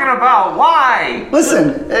talking about? Why?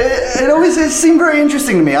 Listen, it seemed very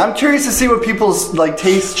interesting to me. I'm curious to see what people's like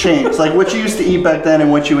tastes change, like what you used to eat back then and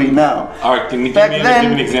what you eat now. All right, can you give Back me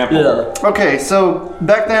then- an example? Yeah. Okay, so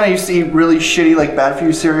back then I used to eat really shitty, like bad for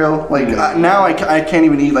you cereal. Like now I can't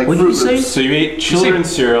even eat like What did Fruit you say? Loops. So you ate children's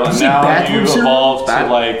cereal, and you say now bad you food cereal? evolved to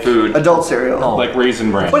like Food. Adult cereal. like Raisin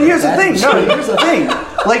Bran. But here's the thing. No, here's the thing.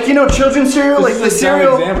 Like children's cereal, like This the is a dumb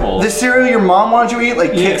cereal, example. the cereal your mom wanted you to eat,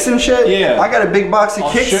 like Kix and shit. Yeah. I got a big box of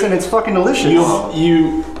Kix sure. and it's fucking delicious.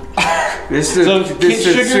 You This is So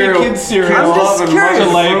sugar kids cereal. I'm just loving curious.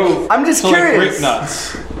 mother like fruit. I'm just to like curious. grape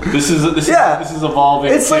nuts. This is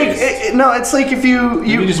evolving. It's like taste. it's like if you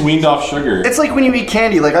you just weaned off sugar. it's like when you eat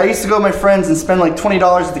candy. Like I used to go with my friends and spend like $20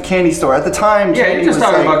 at the candy store. At the time, Yeah, candy you're just was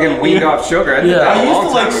talking like, about getting weaned off sugar. I did Yeah. that a I used long to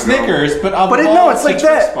like time ago. Snickers, but it's like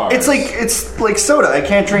that. It's like soda. I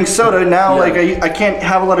can't drink soda now. Yeah. Like I can't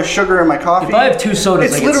have a lot of sugar in my coffee. If I have 2 sodas,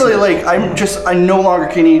 it's I get literally sick. like I no longer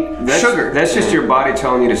can eat sugar. That's just your body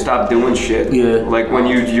telling you to stop doing shit. Yeah. Like when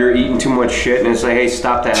you're eating too much shit and it's like, hey,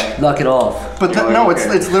 stop that. Knock it off. But You're like, no, okay.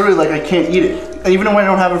 it's literally like I can't eat it. even when I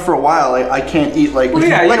don't have it for a while, I can't eat like I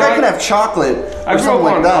can have chocolate I or grew something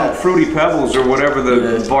up like that. on Fruity Pebbles or whatever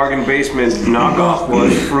the bargain basement knockoff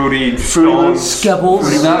was. Fruity Stones.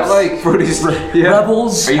 Skebbles. Not like Fruities.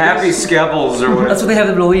 Rebels. Happy Skebbles or whatever. That's what they have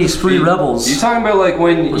in the Middle East. Fruity Rebels. You talking about like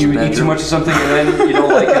when you eat too much of something and then you don't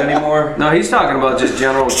like it anymore? No, he's talking about just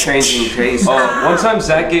general changing taste. One time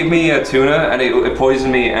Zach gave me a tuna and it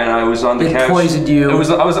poisoned me, and I was on the couch. It poisoned you. I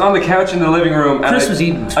was on the couch in the living room. Chris and was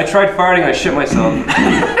eating. I tried farting. I shit myself.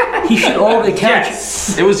 He shit all over the couch.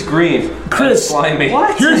 Yes. It was green. Chris, slimy.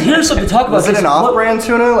 What? Here's something to talk about. Was it an off-brand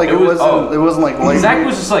tuna? Like it wasn't like light. Zach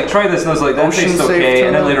was just like, try this, and I was like, that Ocean tastes safe okay.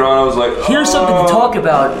 And then tuna? later on, I was like, Here's something to talk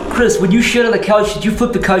about. Chris, when you shit on the couch, did you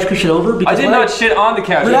flip the couch cushion over? I Because did not shit on the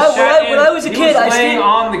couch. When I was a He kid, was I laying stayed.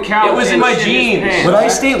 on the couch. It was in and my shit his jeans. pants. When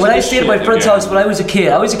I stayed at my friend's again. house when I was a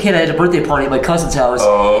kid, I had a birthday party at my cousin's house,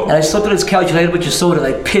 and I slept on his couch and I had a bunch of soda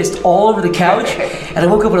and I pissed all over the couch, and I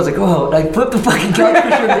woke up and I was like, oh, and I flipped the fucking couch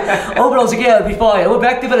cushion over and I was like, yeah, it'll be fine. I went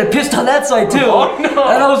back to bed and I pissed on that side too, and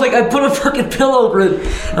I was like, I put a fucking pillow over it,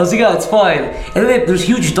 and I was like, yeah, it's fine. And then there's a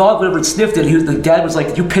huge dog, whenever it sniffed it, the dad was like,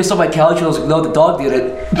 did you piss on my couch? And I was like, no, the dog did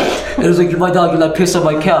it. And it was like, you're my dog, you're not pissed on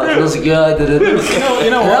my couch. And I was like, yeah, I did it. You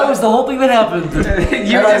know That was the whole thing that happened.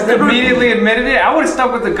 You just immediately admitted it. I would have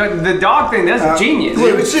stuck with the dog thing. That's genius.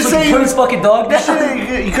 Wait, let's just say Put his fucking dog down.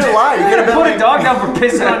 you could have lied. You could have been Put like, a dog down for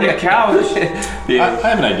pissing on your couch. I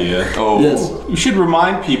have an idea. Yes. You should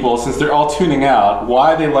remind people, since they're all tuning out,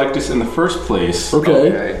 why they liked us in the first place.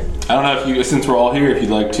 Okay. I don't know if you, since we're all here, if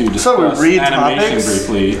you'd like to discuss So we read animation topics?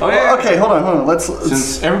 briefly. Okay, hold on. Let's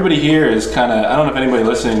Since everybody here is kind of, I don't know if anybody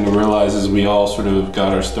listening realizes we all sort of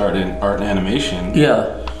got our start in art and animation.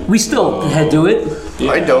 Yeah. We still had to do it.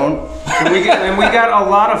 I don't. And we got a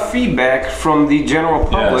lot of feedback from the general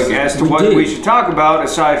public Yes, as to what we should talk about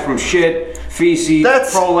aside from shit, feces,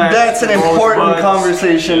 prolapse. That's an important rosebuds.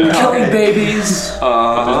 conversation. Killing babies.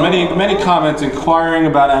 There's many comments inquiring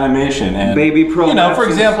about animation and Baby you know, for prolapses.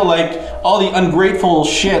 example, like all the ungrateful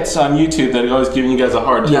shits on YouTube that are always giving you guys a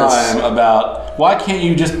hard time Yes. about why can't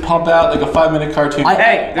you just pump out like a 5-minute cartoon?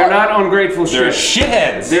 Hey, they're not ungrateful They're shit.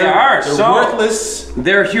 shitheads. There are They're some. worthless.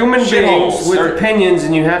 They're human Shitholes. beings with They're- opinions,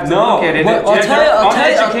 and you have to No. look at it. Well, I'll tell you-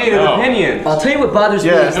 Uneducated No. opinions. I'll tell you what bothers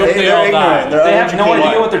me. Yes, They they're all ignorant. died. They're They have no uneducated.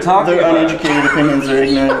 idea what they're talking Their about. uneducated opinions are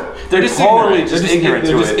ignorant. They're just totally ignorant. just They're ignorant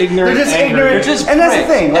They're to just it. ignorant. They're just angry. ignorant, They're just and that's the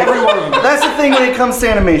pricks. thing. Like, Every one of them. that's the thing when it comes to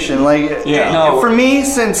animation. Like, Yeah. No. for me,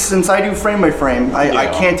 since I do frame by frame, I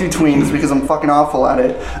can't do tweens because I'm fucking awful at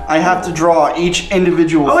it. I have to draw each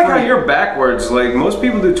individual. I like how frame. you're backwards. Like most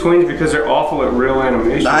people do tweens because they're awful at real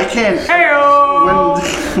animation. I can't. Heyo!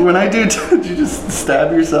 When I do, did you just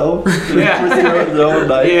stab yourself? Yeah. With your own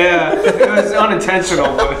knife? Yeah, it was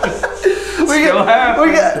unintentional, but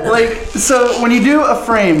We get, like, so when you do a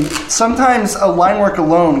frame, sometimes a line work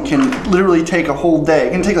alone can literally take a whole day.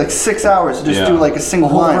 It can take like 6 hours to just Yeah. do like a single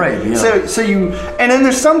A whole line. frame, yeah. So you, and then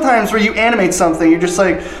there's sometimes where you animate something, you're just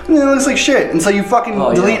like, it looks like shit, and so you fucking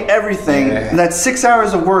delete everything. And that's 6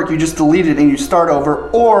 hours of work. You just delete it and you start over,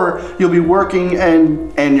 or you'll be working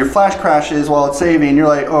and your flash crashes while it's saving, and you're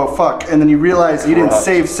like, oh fuck, and then you realize you didn't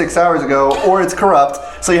save 6 hours ago, or it's corrupt,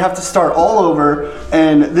 so you have to start all over.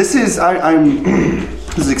 And this is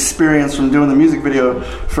this is experience from doing the music video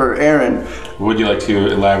for Aaron. Would you like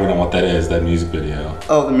to elaborate on what that is, that music video?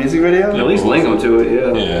 Oh, the music video? at least lingo to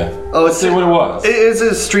it, yeah. Yeah. Oh, it's Say what it was. It's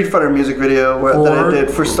a Street Fighter music video that I did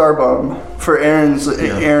for Starbomb, for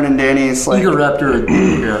Aaron and Danny's like. Eagle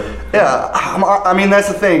Raptor. Yeah, I mean that's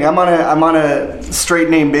the thing. I'm on a straight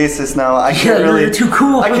name basis now. I can't Yeah, really. you're too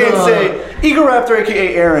cool I for can't the- say Eagle Raptor,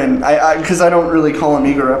 aka Aaron, because I don't really call him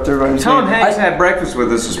Eagle Raptor. By his Tom name. Hanks had breakfast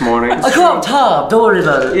with us this morning. I call him Tom. Don't worry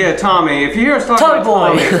about it. Yeah, Tommy. If you hear us talking Tommy about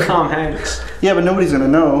Tommy, boy. it's Tom Hanks. Yeah, but nobody's gonna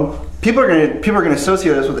know. People are gonna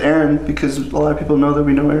associate us with Aaron because a lot of people know that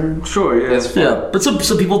we know Aaron. Sure, yeah. Yeah, but some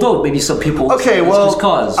people don't. Maybe some people. Okay, it's well, just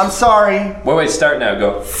cause. I'm sorry. Wait, start now.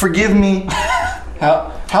 Go. Forgive me.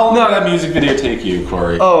 How long did that music video take you,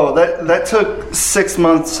 Corey? Oh, that took 6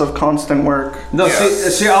 months of constant work. No,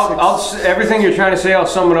 see, I'll everything you're trying to say, I'll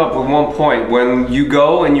sum it up with one point. When you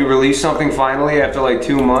go and you release something finally after like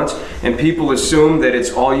 2 months, and people assume that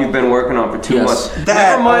it's all you've been working on for 2 Yes. months.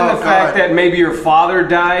 That- Never mind oh, the fact God. that maybe your father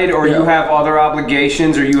died, or you have other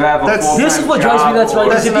obligations, or you have a full-time This is what drives me nuts, right?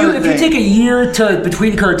 That's Because another if you thing. take a year to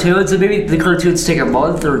between cartoons, and maybe the cartoons take a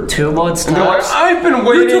month or 2 months. They're like, tops. I've been You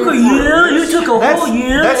waiting. took a for year. You this." took a whole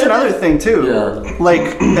year. That's another thing too. Yeah.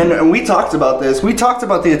 Like, and we talked about this. We talked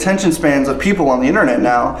about the attention spans of people on the internet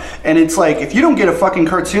now, and it's like if you don't get a fucking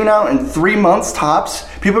cartoon out in 3 months tops,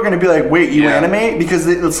 people are gonna be like, "Wait, you animate?" Because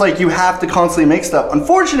it's like you have to constantly make stuff.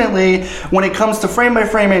 Unfortunately, when it comes to frame by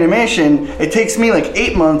frame animation, it takes me like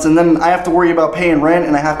 8 months, and then I have to worry about paying rent,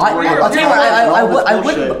 and I have to worry about. I'll tell you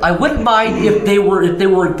what, I wouldn't mind if they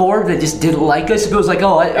were informed that just didn't like us. If it was like,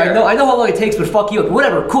 oh, I know how long it takes, but fuck you.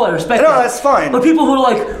 Whatever, cool, I respect that. No, that's fine. But people who are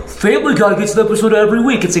like, Family Guy gets an episode every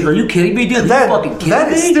week. It's like, are you kidding me, dude? That, you fucking kidding that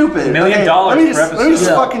me? is stupid. $1 million let me just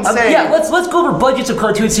per fucking say. Let's go over budgets of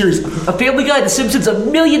cartoon series. A Family Guy, The Simpsons,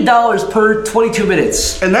 $1 million per 22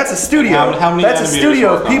 minutes. And that's a studio. How many that's a animators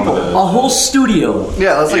studio work of on people. one of A whole studio.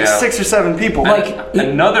 Yeah, that's like Yeah. 6 or 7 people.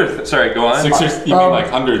 Sorry, go on. You mean like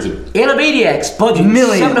hundreds of... Animaniacs, budget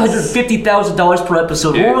Millions. $750,000 per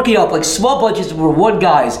episode. Yeah. We're working up like small budgets where one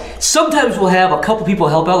guys. Sometimes we'll have a couple people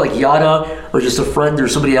help out, like Yada or just a friend or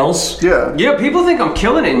somebody else. Yeah. Yeah, people think I'm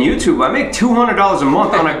killing it in YouTube. I make $200 a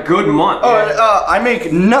month on a good month. I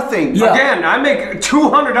make nothing. Yeah. Again, I make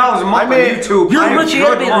 $200 a month on YouTube. You're on a rich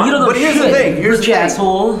good animator. month. You don't know But here's shit. the thing. Here's rich the thing.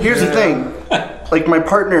 asshole. Here's the thing. Like my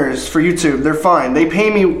partners for YouTube, they're fine. They pay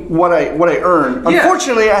me what I earn. Yeah.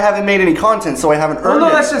 Unfortunately, I haven't made any content, so I haven't Well, earned no,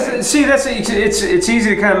 it. that's just see. It's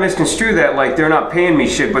easy to kind of misconstrue that like they're not paying me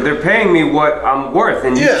shit, but they're paying me what I'm worth,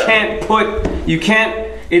 and you can't.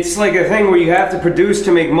 It's like a thing where you have to produce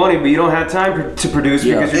to make money, but you don't have time to produce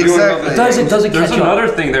because you're doing other things. It doesn't There's catch up. another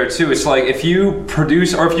thing there too. It's like if you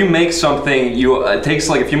produce or if you make something, it takes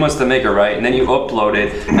like a few months to make it, right? And then you upload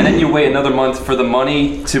it, and then you wait another month for the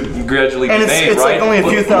money to gradually And be it's, made, it's right? like only a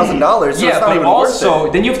few $1,000s, so Yeah, it's not but even also worth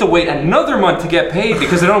it. then you have to wait another month to get paid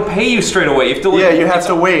because they don't pay you straight away. You have to like, Yeah, you have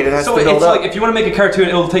to wait. It has so to build it's up. like if you want to make a cartoon,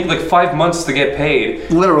 it'll take like 5 months to get paid.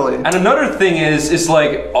 Literally. And another thing is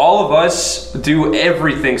like all of us do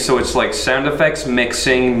everything, so it's like sound effects,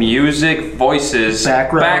 mixing, music, voices,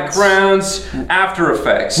 backgrounds, After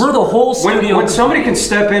Effects. We're the whole studio. When somebody can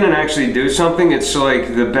step in and actually do something, it's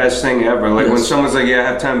like the best thing ever. Like when someone's like, "Yeah, I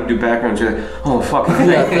have time to do backgrounds," you're like, "Oh fucking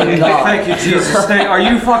Thank God. thank you, Jesus! Are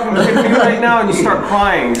you fucking kidding me right now?" And you start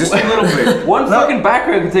crying just a little bit. One fucking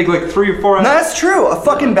background can take like 3 or 4 hours. No, that's true. A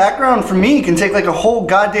fucking background for me can take like a whole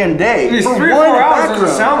goddamn day. It's For 3 or one 4 hours background.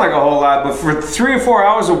 doesn't sound like a whole lot, but for 3 or 4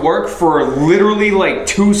 hours of work for literally like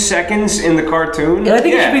 2 seconds in the cartoon. And I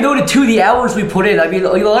think it should be noted too the hours we put in. I mean, a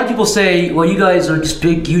lot of people say, "Well, you guys are just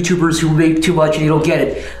big YouTubers who make too much and you don't get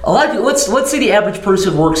it." A lot of people, let's say the average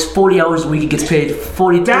person works 40 hours a week and gets paid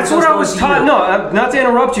 40. That's what I was talking. No, not to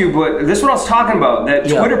interrupt you, but this is what I was talking about. That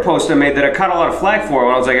Twitter post I made that I caught a lot of flack for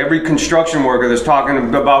when I was like, every construction worker that's talking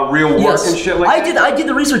about real work and shit like that. I did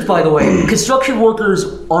the research, by the way. Construction workers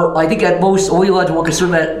are, I think, at most only allowed to work a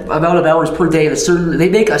certain amount of hours per day. They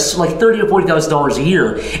make us like $30,000 to $40,000 a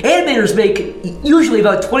year. Animators make usually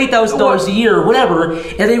about $20,000 a year or whatever,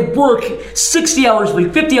 and they work 60 hours a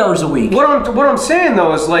week, 50 hours a week. What I'm saying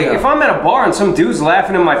though is like if I'm at a bar and some dude's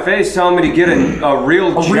laughing in my face telling me to get a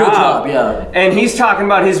real job, and he's talking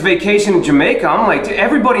about his vacation in Jamaica, I'm like, dude,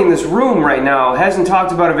 everybody in this room right now hasn't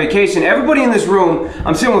talked about a vacation. Everybody in this room,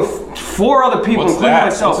 I'm sitting with 4 other people, What's including that?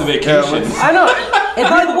 myself. What's a vacation? I know. And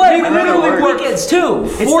by the way, we literally work weekends too.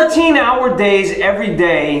 14-hour days every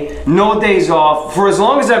day, no days off, for as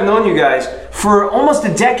long as I've known you guys. For almost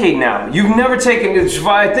a decade now. You've never taken.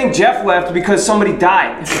 I think Jeff left because somebody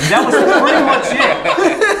died. That was pretty much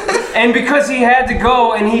it. And because he had to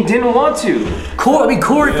go and he didn't want to. Corey,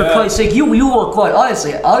 for Christ's sake, you work what?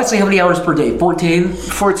 Honestly, how many hours per day? 14?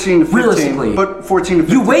 14 to 15. Realistically. But 14 to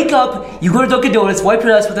 15. You wake up, you go to Dunkin' Donuts, wipe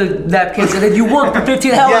your ass with the napkins, and then you work for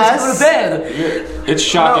 15 hours and go to bed. It's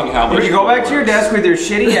shocking how much. You go back to your desk with your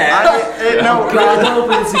shitty ass. God,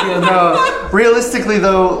 open this again. No. Realistically,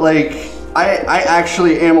 though, like, I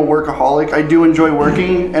actually am a workaholic. I do enjoy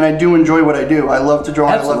working, and I do enjoy what I do. I love to draw,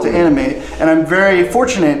 and I love to animate, and I'm very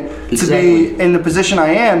fortunate to be in the position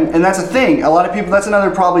I am, and that's a thing. A lot of people, that's another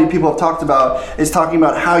probably people have talked about, is talking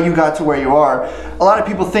about how you got to where you are. A lot of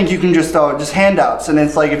people think you can just handouts, and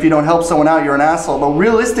it's like if you don't help someone out, you're an asshole. But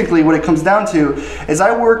realistically, what it comes down to is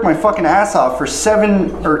I worked my fucking ass off for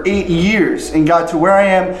 7 or 8 years and got to where I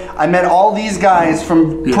am. I met all these guys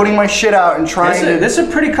from putting my shit out and trying to... That's a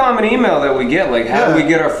pretty common email that we get, like how do we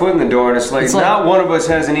get our foot in the door, and it's like not one of us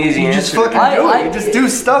has an easy answer. Just fucking do it. You just do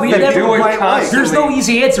stuff that people might like. There's no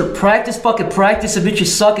easy answer. practice, admit you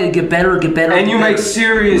suck and get better and get better. And you make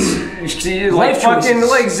serious, like fucking,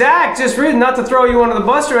 like Zach, just really, not to throw you under the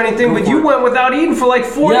bus or anything, but you went without eating for like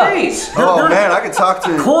 4 days. Oh man, I could talk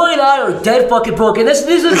to Corey and I are dead fucking broke, and this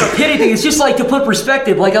isn't a pity thing. It's just like to put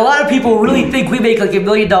perspective. Like a lot of people really think we make like $1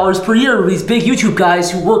 million per year with these big YouTube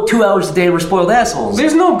guys who work 2 hours a day and we're spoiled assholes.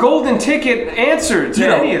 There's no golden ticket answer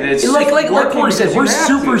to any of this. Like Corey said, we're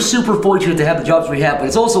super fortunate to have the jobs we have, but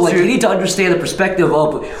it's also like you need to understand the perspective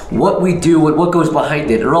of what we do and what goes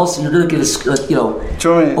behind it, or else you're gonna get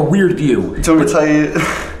a weird view. Do you want me to tell you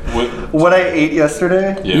what I ate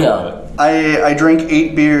yesterday? Yeah. I drank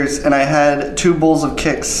 8 beers and I had 2 bowls of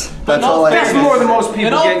Kicks. That's all I ate. That's more than most people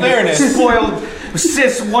in all get. Fairness, spoiled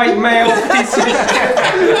cis white male piece of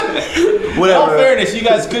shit. Whatever. In all fairness, you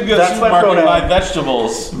guys could go to the supermarket and buy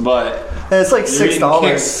vegetables, but it's like $6.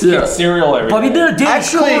 Kicks cereal every day. But I mean, there are days.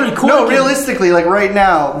 Actually, no. Realistically, like right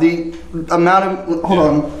now, the amount of hold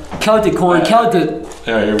on. Count it, Corey. Count it.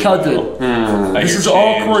 Count it. This is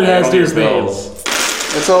all Corey has to his name.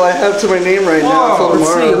 That's all I have to my name right now.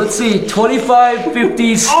 Whoa, let's see. 25,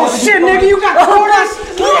 50, 70. Oh shit, nigga, you got quarters!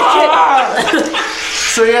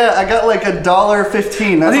 So yeah, I got like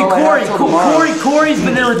 $1.15. That's all I have till tomorrow. Corey's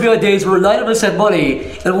been there with me on days where 9 of us had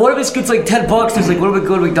money, and one of us gets like $10. There's like, what do we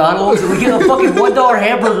go to McDonald's? And we get a fucking $1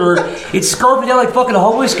 hamburger. It's scarfing down like fucking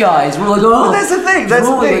homeless guys. We're like, oh. Well, that's the thing. That's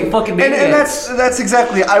the thing. Like fucking and that's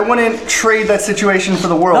exactly. I wouldn't trade that situation for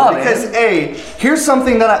the world because here's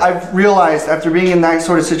something that I've realized after being in that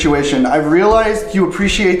sort of situation. I've realized you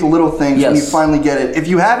appreciate the little things when you finally get it. If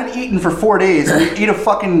you haven't eaten for 4 days and you eat a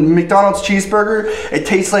fucking McDonald's cheeseburger, it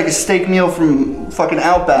tastes like a steak meal from fucking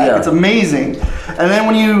Outback. Yeah. It's amazing. And then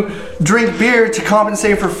when you drink beer to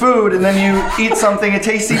compensate for food, and then you eat something, it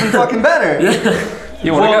tastes even fucking better.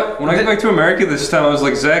 Yeah, when I got back to America this time, I was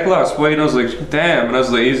like, Zach lost weight, and I was like, damn, and I was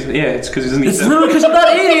like, it's because he doesn't eat that. It's literally because I'm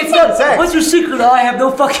not eating. It's not. Zach. What's your secret? I have no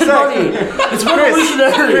fucking money. It's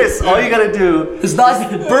revolutionary. Chris, all you gotta do is not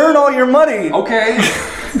burn all your money. Okay.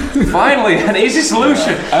 Finally, an easy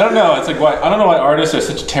solution. I don't know. It's like I don't know why artists are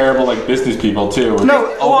such terrible like business people too. No,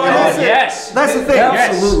 yes, that's the thing.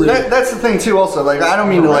 Absolutely, that's the thing too. Also, like I don't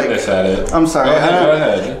mean to like. I'm sorry. Go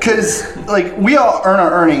ahead. Because like we all earn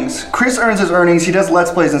our earnings. Chris earns his earnings. He does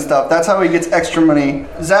Let's Plays and stuff. That's how he gets extra money.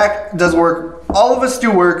 Zach does work. All of us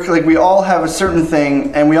do work. Like we all have a certain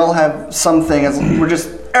thing, and we all have something. We're just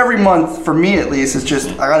every month, for me at least, it's just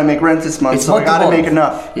I gotta make rent this month, so I gotta make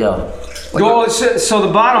enough. Yeah. Well, so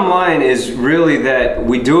the bottom line is really that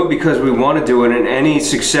we do it because we want to do it, and any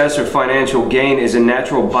success or financial gain is a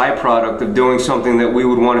natural byproduct of doing something that we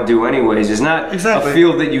would want to do anyways. It's not a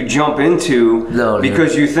field that you jump into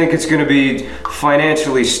because you think it's going to be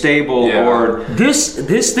financially stable or...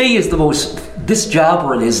 This thing is the most... This job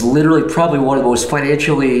we're in is literally probably one of the most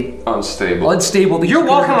financially unstable. You're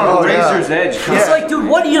walking on a razor's edge. It's like, dude,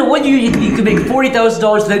 one year you can make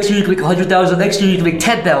 $40,000. Next year you can make $100,000. Next year you can make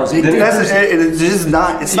 $10,000. It's just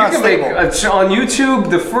not. It's not stable. On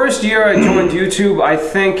YouTube, the first year I joined YouTube, I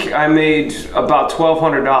think I made about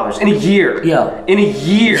 $1,200 in a year. Yeah. In a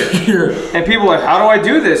year. And people are like, how do I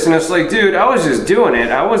do this? And it's like, dude, I was just doing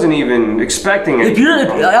it. I wasn't even expecting it.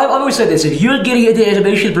 I've always said this: if you're getting into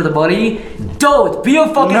animation for the money, don't be a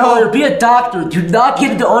fucking lawyer. Be a doctor. Do not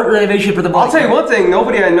get into art or animation for the money. I'll tell you one thing: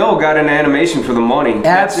 nobody I know got into animation for the money.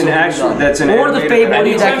 Absolutely, that's an or the fame.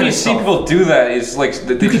 Anytime you see people do that, it's like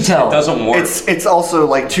you can tell it doesn't work. It's also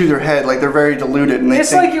like to their head, like they're very deluded, and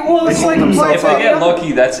it's like if they get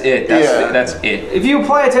lucky, that's it. That's it. If you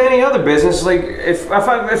apply it to any other business, like if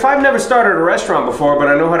I've never started a restaurant before, but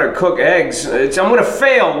I know how to cook eggs, I'm gonna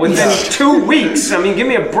fail within 2 weeks. I mean, give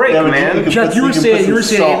me a break, man. Jeff, you were saying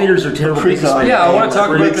animators are terrible. Yeah, I want to talk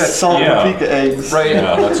about that. Salt and paprika eggs. Right.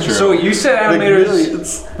 Yeah, that's true. So you said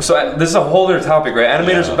animators. So this is a whole other topic, right?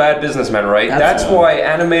 Animators are bad businessmen, right? That's why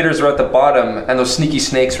animators are at the bottom and those sneaky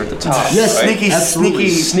snakes are at the top. Yes, right?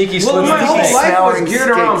 sneaky. Well, my whole life was geared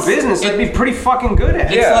around business. I'd be pretty fucking good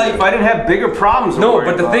at it. Yeah. It's like if I didn't have bigger problems. No,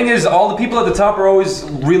 but the thing is, all the people at the top are always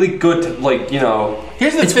really good to, like, you know.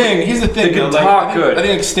 Here's the thing. They can talk good. I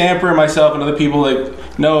think like Stamper and myself and other people like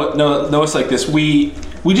know us like this.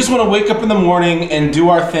 We just want to wake up in the morning and do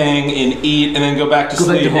our thing and eat and then go back to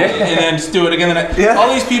sleep and then just do it again. And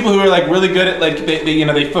all these people who are like really good at like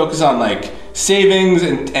they focus on like savings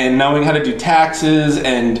and knowing how to do taxes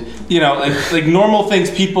and like normal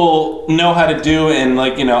things people know how to do and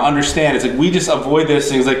like understand. It's like we just avoid those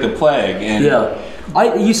things like the plague. And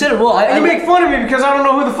you said it well. You make fun of me because I don't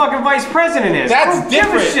know who the fucking vice president is. That's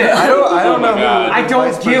different. Give a shit. I don't know. I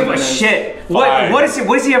don't give a shit. What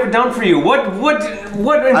has he ever done for you? What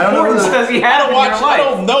importance does he have in your life? I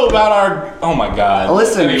don't know about our. Oh my God!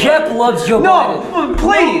 Listen, Jeff loves Joe Biden. No,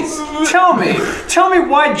 please tell me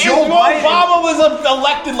why Joe Biden. Obama was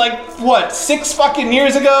elected like what 6 fucking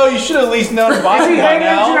years ago. You should at least know Biden Is he by hanging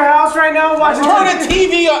now. at your house right now watching? Turn a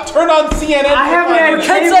TV on. Turn on CNN. I haven't had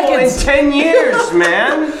 10 cable in seconds. 10 years,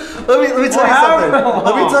 man. let me tell you something.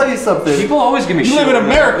 Let me tell you something. People always give me You shit. live in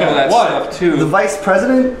America. about that What? stuff too. The vice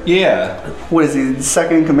president? Yeah. What is he? The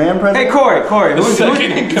second in command president? Hey, Corey, who's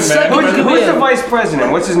Second in command. the vice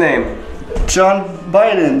president? What's his name? John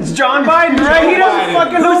Biden. John Biden, right? He doesn't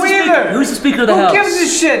fucking know either. Who's the Speaker of the Who House? gives a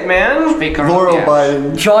shit, man? Laurel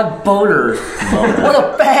Biden. John Boner. What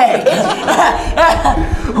a bag!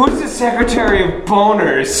 Who's the secretary of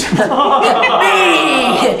boners?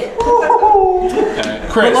 Me!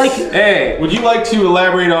 Chris, But, like, Hey, would you like to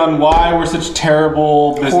elaborate on why we're such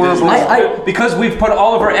terrible business? Horrible. because we've put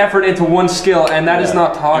all of our effort into one skill, and that is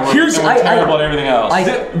not talking. Here's- And we're terrible at everything else.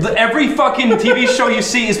 Every fucking TV show you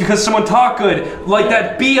see is because someone talked good, like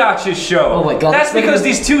that Biatch's show. Oh my God, That's that's because like-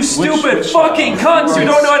 these two stupid which fucking show? cunts who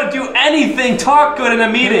don't know how to do anything talk good in a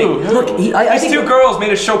meeting. Who? Look, I These think two girls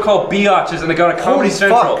made a show called Biatches and they got on Comedy Holy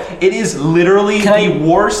Central. fuck. It is literally Can I- the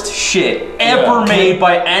worst shit ever made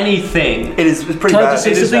by anything. It is pretty Can I bad. just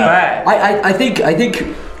say It is something? bad. I think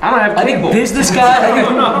I don't have cable. I think business guys,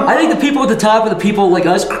 I think the people at the top and the people like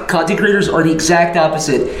us content creators are the exact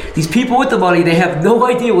opposite. These people with the money, they have no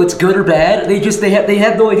idea what's good or bad. They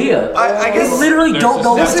have no idea. I guess they literally They're don't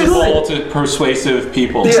know what's susceptible good. to persuasive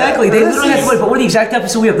people. Exactly, they this literally have is- money, but we're the exact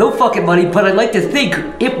opposite. We have no fucking money, but I'd like to think,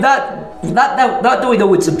 if not that we know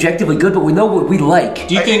what's objectively good, but we know what we like.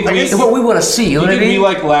 Do you think I we? guess- And what we want to see, you know Do what you I think mean?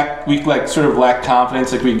 we sort of lack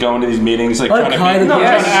confidence, like we go into these meetings, like trying to kind of, trying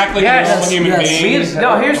yes. to act like Yes. a normal human Yes. beings.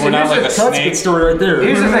 No, here's and we're not like a That's a good snake. story right there.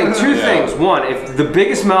 Here's the thing, two Yeah. things. One, if the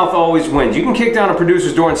biggest mouth always wins, you can kick down a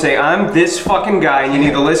producer's door and say, I'm this fucking guy and you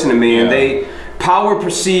need to listen to me. And Yeah. power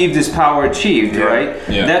perceived is power achieved, right?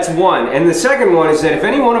 Yeah. That's one. And the second one is that if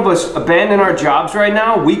any one of us abandon our jobs right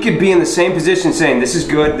now, we could be in the same position saying, this is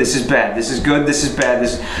good, this is bad, this is good, this is bad,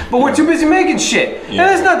 but we're too busy making shit. Yeah. And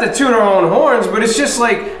that's not to tune our own horns, but it's just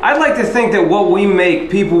like, I'd like to think that what we make,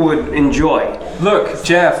 people would enjoy. Look,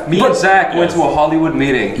 Jeff, me and Zach went to a Hollywood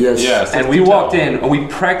meeting. Yes. Yes, And that's we the walked tell. in and we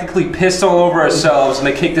practically pissed all over ourselves and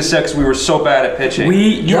they kicked us out because we were so bad at pitching.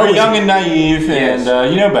 You were young and naive, Yes.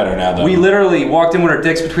 and you know better now, though. We literally walked in with our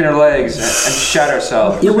dicks between our legs and shat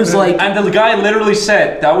ourselves. It was like And the guy literally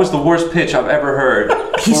said, that was the worst pitch I've ever heard.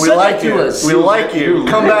 he we said like that to you. us. We like you.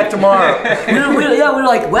 Come back tomorrow. we were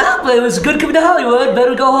like, well, but it was good coming to Hollywood.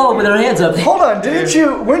 Better go home with our hands up. Hold on,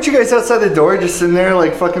 weren't you guys outside the door just sitting there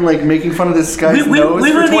like fucking like making fun of this guy's We nose were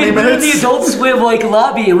for in 20 the minutes? Adult Swim like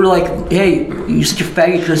lobby, and we're like, "Hey, you such a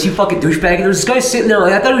faggot, Chris! You fucking douchebag!" And there was this guy sitting there.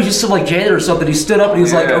 Like, I thought he was just some like janitor or something. He stood up and he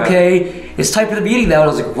was like, Yeah. "Okay, it's time for the meeting now." And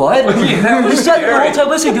I was like, "What?" that was We sat there the whole scary. time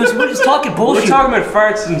listening to us. We're just talking We're bullshit. talking about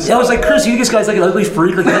farts and I stuff. was like, "Chris, you think this guy's like an ugly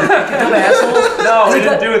freak, like a dumb asshole?" No, And we the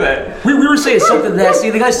didn't guy- do that. We were saying something nasty.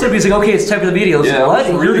 The guy stood up. He's like, "Okay, it's time for the meeting." I was Yeah, like, "What?" it was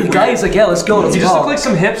And really the guy, he's like, "Yeah, let's go." Let's He go. just looked like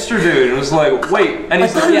some hipster dude. And was like, wait. And I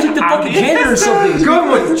he's thought he was like the "I'm fucking the janitor or something. Good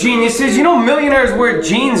one, geniuses. You know millionaires wear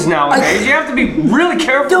jeans nowadays. You have to be really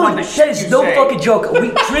careful Dude, with the that shit is you no say. fucking joke.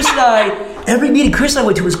 Chris and I, every meeting Chris and I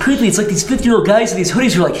went to was creepy. It's like these 50-year-old guys in these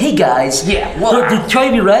hoodies who are like, "Hey guys." Yeah, well, They're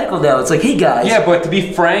trying to be radical now. It's like, "Hey guys." Yeah, but to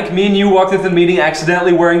be frank, me and you walked into the meeting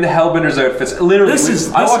accidentally wearing the Hellbenders outfits. Literally,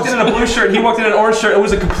 I walked in a blue shirt, he walked in an orange shirt. It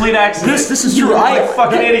was a complete accident. This is true. We're like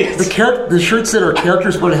fucking idiots. The shirts that are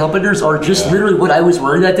characters but Hellbenders are just literally what I was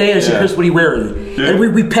wearing that day. And I said, "Chris, what are you wearing?" And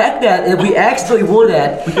we packed that and we accidentally wore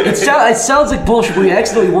that. It sounds like bullshit, but we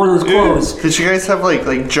accidentally wore those clothes. Did you guys have like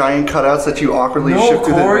giant cutouts that you awkwardly No, shift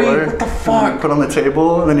through Corey, the door? what the and fuck? put on the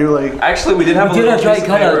table, and then you're like, Actually, we did have We a did little have piece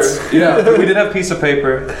giant of cutouts. paper. Yeah, we did have a piece of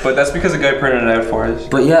paper, but that's because the guy printed it out for us.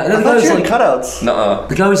 But yeah, and then I the guy thought was you had like, cutouts. Nuh-uh.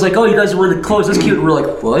 the guy was like, "Oh, you guys are wearing the clothes. That's cute." And we're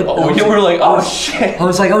like, "What?" Oh, you were like, oh shit. I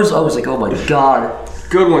was like, "Oh my god."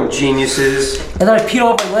 Good one, geniuses. And then I peed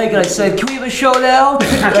off my leg and I said, "Can we have a show now?"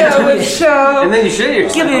 And then you shit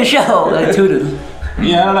yourself. Give me a show. And I tooted.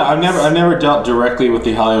 Yeah, I don't know. I've never dealt directly with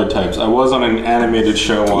the Hollywood types. I was on an animated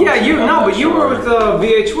show once. Yeah, but you were with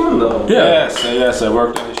VH1 though. Yes, I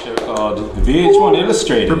worked on a show called VH1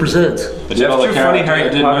 Illustrated. Represent. I did all the Jeff's too funny characters. how you I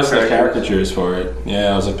did talk most of the characters. caricatures for it.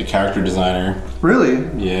 Yeah, I was like the character designer. Really?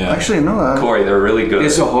 Yeah. I actually didn't know that. Corey, they're really good.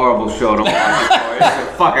 It's a horrible show to watch. Corey. It's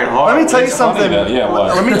a fucking horrible. Let me tell you It's funny something. though. Yeah,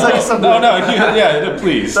 what? Let me tell you something. No,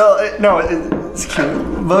 please. So, no, It's cute.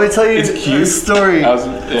 But let me tell you a story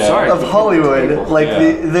of Hollywood. Like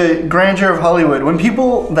the grandeur of Hollywood. When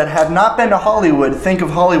people that have not been to Hollywood think of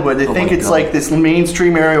Hollywood, they think it's like this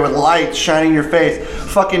mainstream area with lights shining in your face,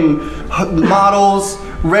 fucking models,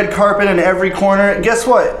 red carpet in every corner. Guess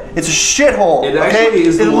what? It's a shithole. It actually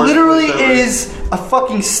is. It literally is a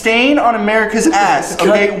fucking stain on America's ass.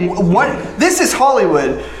 Okay, what? This is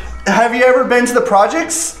Hollywood. Have you ever been to the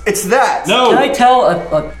projects? It's that. No. Can I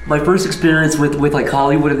tell my first experience with like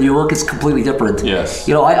Hollywood and New York is completely different. Yes.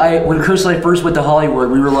 You know, I when Chris and I first went to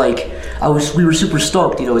Hollywood, we were super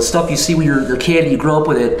stoked. You know, it's stuff you see when you're a kid and you grow up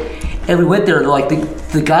with it. And we went there, and like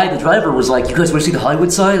the driver was like, "You guys want to see the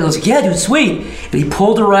Hollywood sign?" And I was like, "Yeah, dude, sweet." And he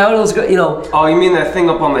pulled around. And I was, you know. Oh, you mean that thing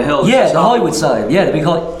up on the hill? Yeah, the Hollywood sign. Yeah, the big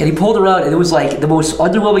and he pulled around, and it was like the most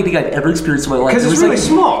underwhelming thing I've ever experienced in my life. Because it's really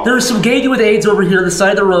small. There was some gay dude with AIDS over here on the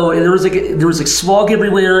side of the road, and there was like smog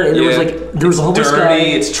everywhere, and there was a homeless dirty, guy.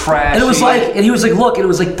 It's trashy. And it was like, and he was like, "Look," and it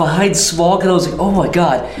was like behind smog, and I was like, "Oh my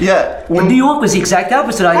god." Yeah. When New York was the exact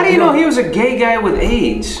opposite. How do you know he was a gay guy with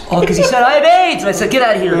AIDS? Oh, because he said, "I have AIDS," and I said, "Get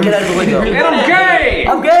out of here! Get out of the window." And I'm gay.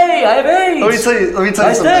 I'm gay. I have AIDS. Let me tell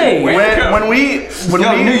you something.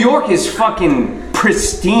 When New York is fucking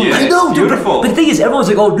pristine. I know, dude. Beautiful. But the thing is, everyone's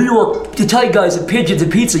like, "Oh, New York, Italian guys and pigeons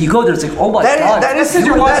and pizza." You go there, it's like, "Oh my god." That's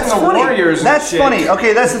funny. Warriors. That's funny.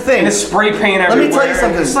 Okay, that's the thing. And spray paint everywhere. Let me tell you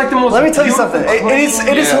something. It's like the most. Let me tell you something.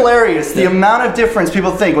 It is hilarious the amount of difference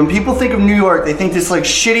people think. When people think of New York, they think this like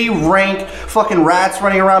shitty, rank, fucking rats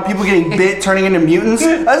running around, people getting bit, turning into mutants.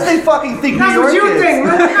 That's what they fucking think New York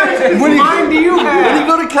is. When you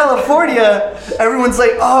go to California, everyone's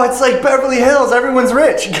like, "Oh, it's like Beverly Hills. Everyone's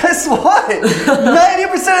rich." Guess what?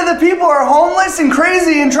 90% of the people are homeless and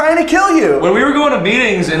crazy and trying to kill you. When we were going to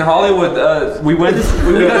meetings in Hollywood, we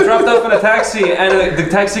got dropped off in a taxi, and the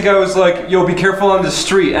taxi guy was like, "Yo, be careful on the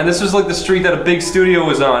street." And this was like the street that a big studio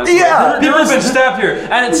was on. It's Yeah. like, people have been stabbed here.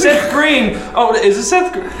 And it's Seth Green. Oh, is it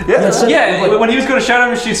Seth Green? Yeah. When he was going to shout out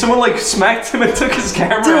on the street, someone like smacked him and took his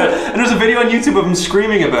camera. And there's a video on YouTube of him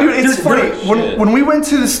screaming about it. It's funny. When we went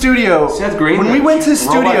to the studio, Seth Green, when we went to the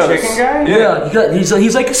studios, chicken guy? Yeah.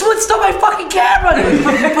 He's like, "Someone stole my fucking camera."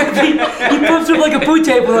 He puts him like a food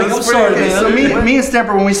table. Like, "I'm sorry, man." So me and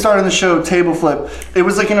Stamper, when we started the show Table Flip, it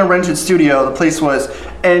was like in a rented studio. The place was,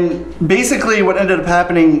 and basically what ended up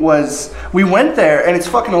happening was we went there, and it's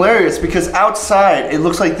fucking hilarious because outside it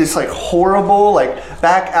looks like this like horrible like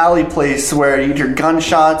back alley place where you hear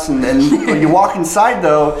gunshots and you walk inside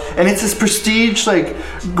though, and it's this prestige like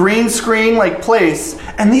green screen like place,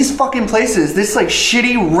 and these fucking places, this like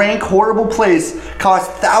shitty rank horrible place cost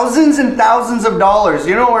thousands and thousands of dollars.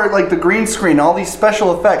 You know where like the green screen, all these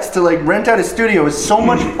special effects to like rent out a studio is so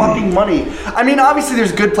much fucking money. I mean, obviously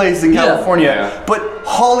there's good places in California, but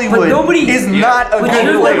Hollywood is not a good place.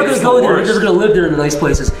 You're never gonna go there. You're never gonna live there in the nice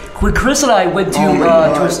places. When Chris and I went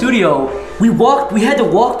to a studio, we had to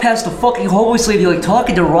walk past the fucking homeless lady like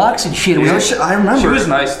talking to rocks and shit. I remember. She was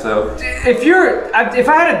nice though. If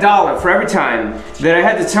I had $1 for every time that I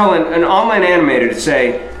had to tell an online animator to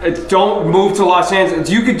say, "Don't move to Los Angeles,"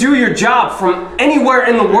 you could do your job from anywhere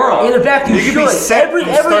in the world. In fact, you should. Every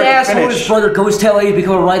asshole and his brother goes to LA to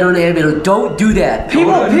become a writer and animator. Don't do that.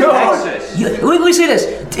 People Let me say this.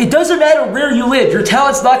 It doesn't matter where you live. Your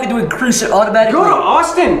talent's not going to increase it automatically. Go to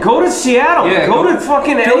Austin. Go to Seattle. Yeah, go to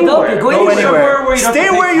fucking anywhere. Go anywhere. Stay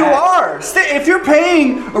where you are. If you're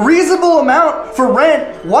paying a reasonable amount for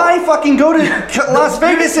rent, why fucking go to Las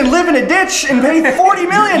Vegas and live in a ditch and pay $40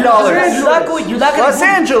 million? You're not going Los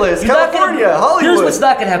Angeles, California, Hollywood. Here's what's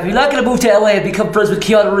not going to happen. You're not going to move to LA and become friends with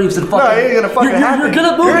Keanu Reeves and fucking. No, it ain't going to fucking happen. You're going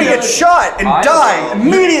to move. You're going to get shot and die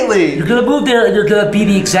immediately. You're going to move there and you're going to be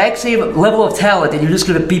the exact same level of talent, and you're just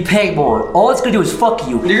going to be paying more. All it's going to do is fuck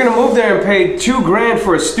you. You're going to move there and pay $2,000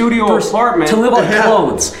 for a studio apartment to live on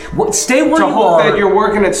clothes. Stay where you are. To hope that you're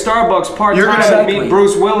working at Starbucks part time and meet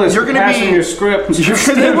Bruce Willis. You're going to be your script.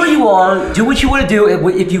 Stay where you are. Do what you want to do. And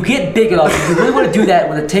if you get big enough, if you really want to do that,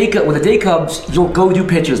 when the day comes, you'll go do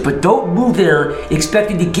pitches. But don't move there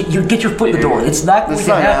expecting to get your foot in the door. It's not going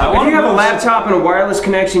to happen. If you have a laptop and a wireless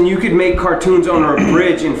connection, you could make cartoons under a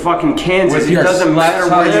bridge in fucking Kansas. It doesn't matter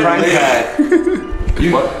where you're at.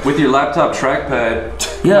 With your laptop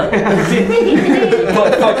trackpad. Yeah.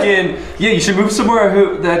 But fucking you should move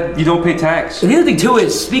somewhere that you don't pay tax. And the other thing too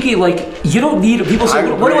is, speaking like, you don't need, people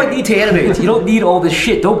say, what do I need to animate? You don't need all this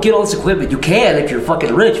shit. Don't get all this equipment. You can if you're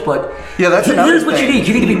fucking rich, but here's what you need.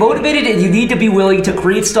 You need to be motivated and you need to be willing to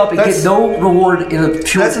create stuff and get no reward in the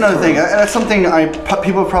short That's another thing. That's something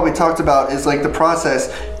people have probably talked about is like the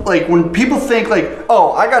process. like when people think like,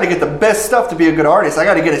 oh, I got to get the best stuff to be a good artist. I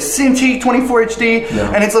got to get a Cintiq 24 HD,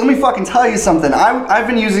 and it's let me fucking tell you something.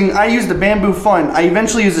 I used a Bamboo Fun. I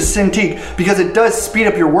eventually used a Cintiq because it does speed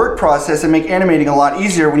up your work process and make animating a lot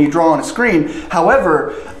easier when you draw on a screen.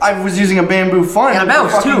 However, I was using a Bamboo Fun and a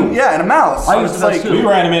mouse too. Yeah, and a mouse. I used the mouse too. We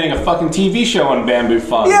were animating a fucking TV show on Bamboo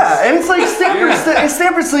Fun. Yeah, and it's like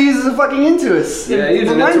Stamper still uses a fucking Intuos. Yeah,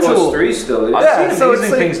 using Intuos 3 still. Yeah, so it's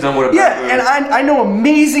like, things done with a and I know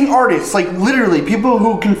amazing artists, like literally people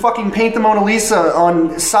who can fucking paint the Mona Lisa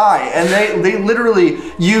on Psy, and they literally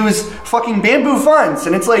use fucking Bamboo Funds,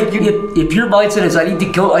 and it's like if your mindset is I need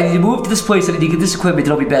to move to this place, I need to get this equipment,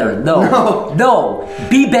 then I'll be better. No,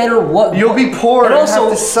 be better. You'll be poor and also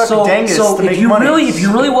have to suck dangus to make money. If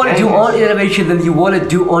you really want to do art animation, then you want to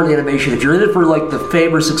do art animation. If you're in it for like the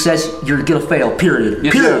fame or success, you're gonna fail. Period.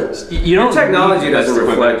 Period. Your technology doesn't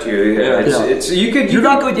reflect you. You're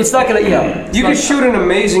not good. It's not gonna. You could shoot an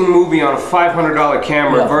amazing movie on a $500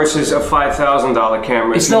 camera versus a $5,000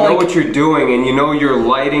 camera. If you know what you're doing and you know your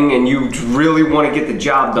lighting and you really want to get the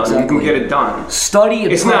job done, you can get it done. Study.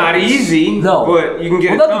 It's not easy. But you can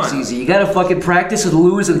get it done. Nothing's easy. You gotta fucking practice and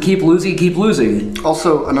lose and keep losing and keep losing.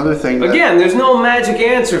 Also, another thing. Again, there's no magic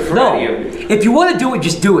answer for any of it. If you want to do it,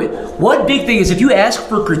 just do it. One big thing is if you ask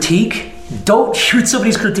for critique, don't shoot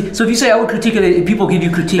somebody's critique. So if you say I would critique it and people give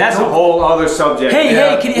you critique, that's a whole other subject.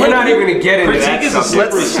 We're not even going to get into that. Critique is a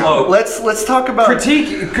slippery slope. Let's talk about critique.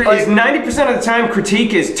 Is 90% of the time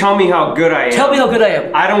critique is tell me how good I am. Tell me how good I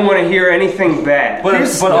am. I don't want to hear anything bad.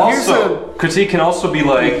 But also critique can also be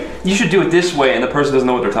like you should do it this way, and the person doesn't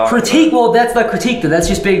know what they're talking about. Critique, well, that's not critique. Then that's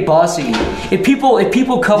just being bossy. If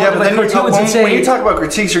people come up with cartoons and say when you talk about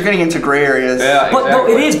critiques, you're getting into gray areas. Yeah, but no,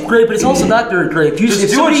 it is gray, but it's also not very gray. If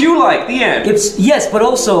just do what you like. The end. Yes, but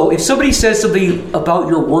also if somebody says something about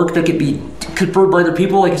your work that could be confirmed by other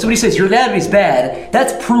people, like if somebody says your anatomy's bad,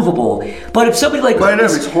 that's provable. But if somebody like my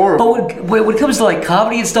anatomy's horrible. But when it comes to like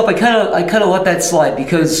comedy and stuff, I kind of let that slide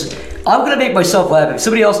because I'm gonna make myself laugh. If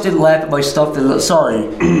somebody else didn't laugh at my stuff, then sorry.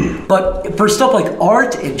 But for stuff like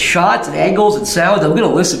art and shots and angles and sound, I'm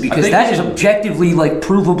gonna listen because that is objectively, like,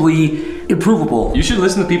 provably improvable. You should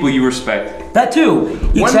listen to people you respect. That too,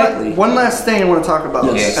 exactly. One last thing I want to talk about,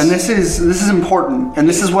 and this is important, and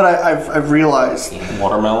this is what I've realized.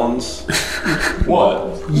 Watermelons.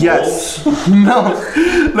 What? Yes. No.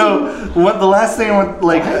 What the last thing I want,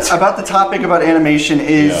 about the topic about animation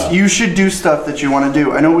is you should do stuff that you want to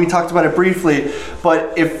do. I know we talked about it briefly,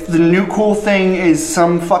 but if the new cool thing is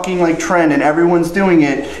some fucking like trend and everyone's doing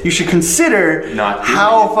it, you should consider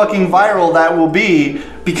how fucking viral that will be.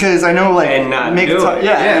 Because I know, and not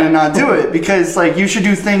do it. Because you should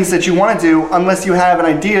do things that you want to do, unless you have an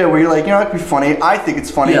idea where you're like, it could be funny. I think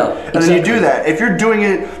it's funny, and then you do that. If you're doing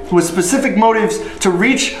it with specific motives to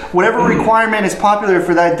reach whatever requirement is popular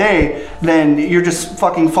for that day, then you're just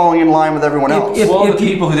fucking falling in line with everyone else. All the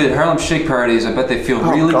people who did Harlem Shake parodies, I bet they feel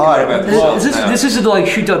really good about this isn't like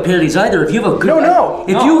shoot down parodies either. If you have a good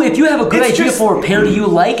if you have a good idea for a parody you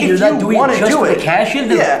like, and you're not doing it just for the cash in,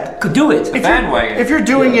 then do it. If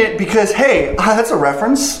you're doing it because, hey, that's a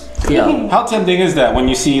reference. Yeah. How tempting is that when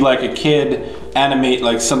you see a kid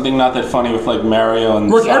animate something not that funny with Mario and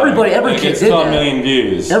look, every kid gets did 12 that. million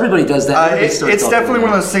views. Everybody does that. It's definitely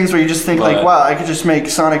one of those things where you just think wow, I could just make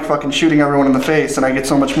Sonic fucking shooting everyone in the face and I get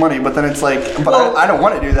so much money, but then it's I don't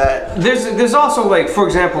want to do that. There's also for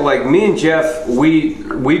example, me and Jeff,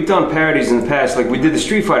 we've done parodies in the past. We did the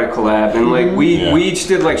Street Fighter collab, and we each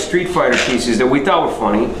did Street Fighter pieces that we thought were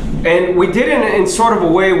funny, and we did it in sort of a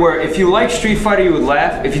way where if you liked Street Fighter you would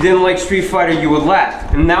laugh, if you didn't like Street Fighter you would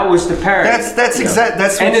laugh, and that was the parody.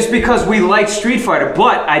 That's and it's because we like Street Fighter.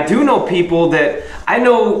 But I do know people I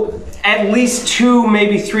know at least 2,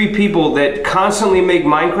 maybe 3 people that constantly make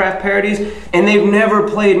Minecraft parodies, and they've never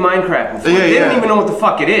played Minecraft before. They don't even know what the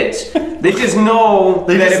fuck it is. They just know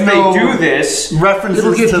that if they do this,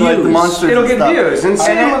 references to the monsters, it'll get views. And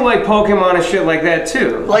same with Pokemon and shit like that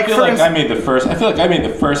too. I feel like I made the first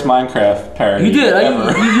Minecraft parody. You did.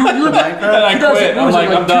 Ever. You were Minecraft. And I quit. I'm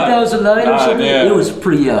I'm done. 2009 or something. Yeah. It was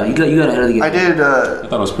pretty. You got ahead of the game. I did. I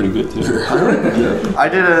thought it was pretty good too. I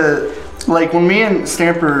did when me and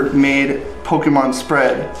Stamper made Pokemon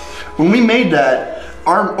Spread. When we made that,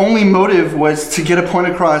 our only motive was to get a point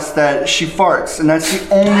across that she farts, and that's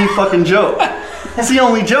the only fucking joke. That's the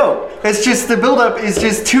only joke. It's just the build-up is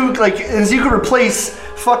just too as you could replace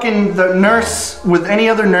fucking the nurse with any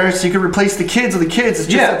other nurse. You could replace the kids with the kids. It's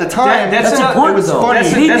just at the time. That's important, it was though.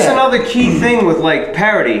 funny. That's another key thing with like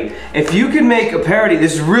parody. If you can make a parody,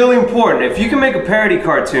 this is really important. If you can make a parody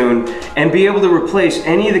cartoon and be able to replace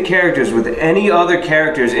any of the characters with any other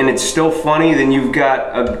characters and it's still funny, then you've got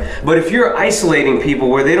a. But if you're isolating people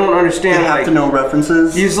where they don't understand, They have to know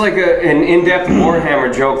references. use like an in-depth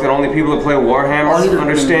Warhammer joke that only people that play Warhammer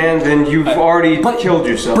understand, then you've already killed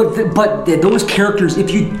yourself. But those characters,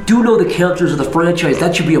 if you do know the characters of the franchise,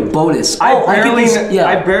 that should be a bonus. I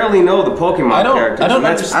barely know the Pokemon characters. And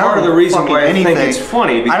that's part of the reason why I think it's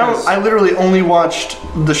funny. Because I literally only watched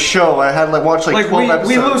the show. I had watched 12 episodes.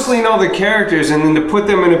 We loosely know the characters, and then to put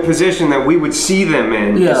them in a position that we would see them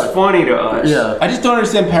in is funny to us. Yeah. I just don't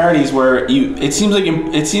understand parodies where it seems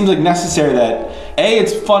like necessary that A,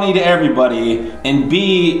 it's funny to everybody, and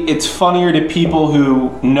B, it's funnier to people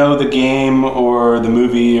who know the game or the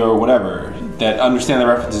movie or whatever, that understand the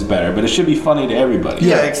references better. But it should be funny to everybody.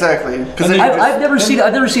 Yeah, exactly. Because I've never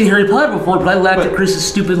seen Harry Potter before, but I laughed at Chris's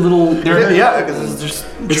stupid little. because it's just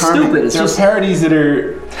It's charming. stupid. It's There are just parodies that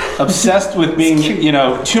are obsessed with being,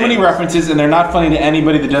 too many references, and they're not funny to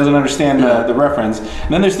anybody that doesn't understand the reference.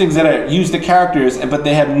 And then there's things that use the characters, but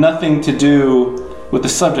they have nothing to do with the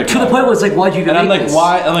subject. to the point where it's like, why'd you even And I'm make like, this?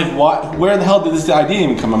 why? I'm like, why? Where the hell did this idea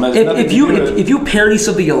even come from? It has nothing If to you do with- if you parody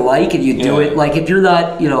something you like and you do it, like if you're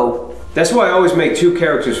not, That's why I always make two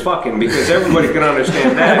characters fucking, because everybody can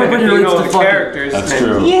understand that. Everybody If you relates know to the fucking. characters. That's then-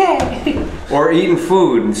 true. Or eating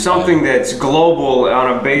food, something that's global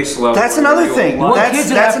on a base level. That's another thing. want That's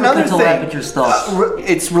kids in Africa another to thing. laugh at your stuff.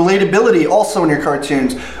 It's relatability also in your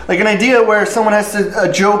cartoons. Like an idea where someone has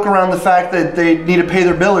to joke around the fact that they need to pay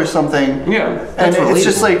their bill or something. Yeah. And That's it's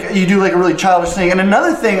just relatable. like you do like a really childish thing. And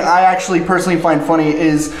another thing I actually personally find funny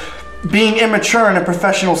is being immature in a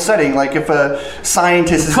professional setting. Like if a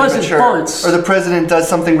scientist is President immature farts. or the president does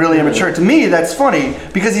something really immature. To me, that's funny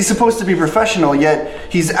because he's supposed to be professional,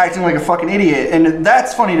 yet he's acting like a fucking idiot. And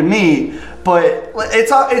that's funny to me. But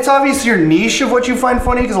it's obvious your niche of what you find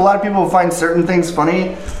funny because a lot of people find certain things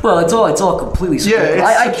funny. Well, it's all completely subjective. it's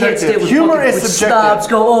I can't subjective. stand with Humor fucking, is with subjective. snobs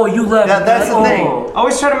go, oh, you left. Yeah, that's the thing. I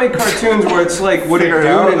always try to make cartoons where it's like, would a Figure it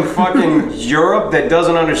out. dude in fucking Europe that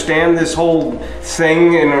doesn't understand this whole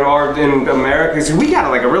thing in America? Because we got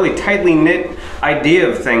like a really tightly knit idea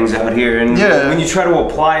of things out here, and when you try to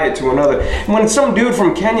apply it to another, when some dude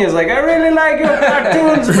from Kenya is like, I really like your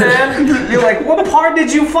cartoons, man, you're like, what part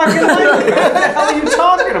did you fucking like? What the hell are you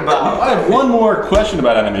talking about? I have one more question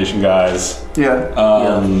about animation, guys.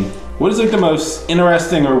 What is like the most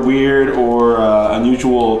interesting or weird or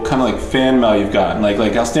unusual kind of like fan mail you've gotten?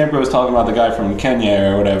 Like how Stamper was talking about the guy from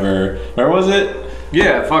Kenya or whatever. Where was it?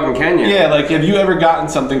 Yeah, fucking Kenya. Yeah, like have you ever gotten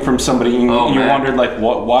something from somebody and you wondered like,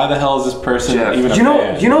 why the hell is this person even a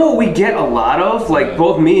fan? You know what we get a lot of, like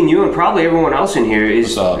both me and you and probably everyone else in here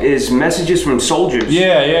is messages from soldiers.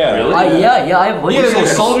 Yeah. Really? I have one. There's like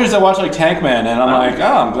soldiers that watch like Tank Man, and I'm like,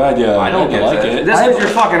 I'm glad you I don't get like that. it. That's because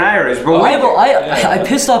you're fucking Irish, but I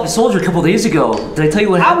pissed off a soldier a couple days ago. Did I tell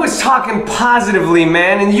you what I happened? was talking positively,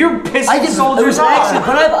 man, and you're pissing soldiers It was an off. accident,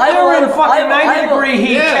 but I have a They're lot in of fucking 90-degree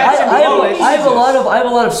heat. I have a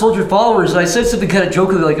lot of soldier followers, and I said something kind of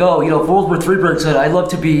jokingly like, oh, if World War III breaks out, I'd love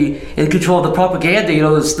to be in control of the propaganda.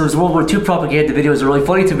 Those World War II propaganda videos are really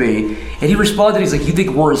funny to me. And he responded, he's like, you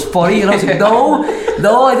think war is funny? And I was like, no,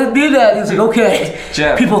 I didn't mean that. He was like, okay,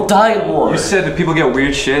 Jeff, people die in war. You said that people get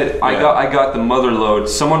weird shit. I got the mother load.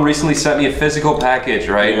 Someone recently sent me a physical package,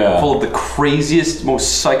 right? Yeah. Full of the craziest,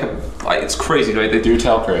 most it's crazy, right? They Do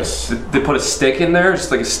tell Chris. They put a stick in there,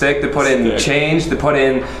 just like a stick. They put in Stick. change. They put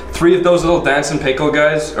in 3 of those little dancing pickle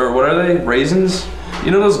guys, or what are they? Raisins? You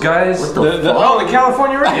know those guys? the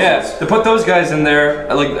California Raisins. Yeah, they put those guys in there,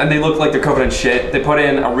 and they look like they're covered in shit. They put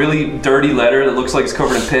in a really dirty letter that looks like it's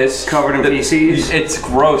covered in piss. Covered in feces. It's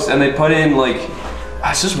gross, and they put in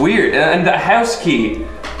it's just weird. And the house key,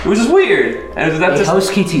 it was just weird. And that's House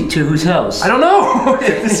key to whose house? I don't know.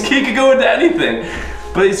 This key could go into anything,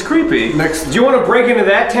 but it's creepy. Next, do you want to break into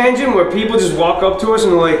that tangent where people just walk up to us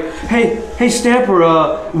and they're like, hey Stamper,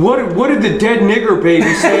 what did the dead nigger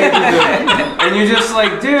baby say to the... And you're just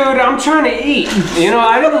like, dude, I'm trying to eat.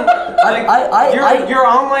 I don't like your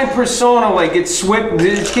online persona gets flipped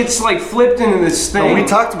into this thing. We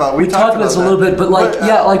talked about this a little bit, but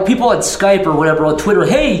like people on Skype or whatever on Twitter.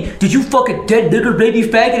 Hey, did you fuck a dead nigger baby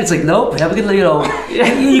faggot? It's like, nope. Have a good,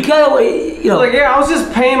 you kind of, Like, I was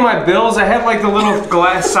just paying my bills. I had like the little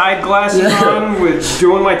side glasses on with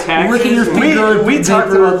doing my taxes. Licking your finger. We talked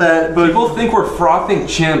about that, but People think we're frothing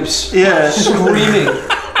chimps. Yeah. Screaming.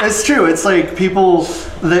 It's true. It's like people,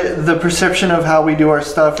 the perception of how we do our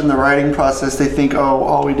stuff in the writing process, they think, oh,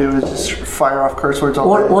 all we do is just fire off curse words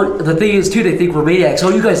all day. Or the thing is, too, they think we're maniacs. Oh,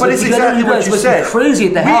 you guys, but it's exactly what you said. Crazy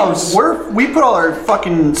at the house. We put all our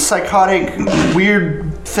fucking psychotic, weird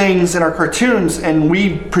things in our cartoons, and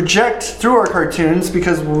we project through our cartoons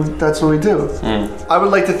because that's what we do. I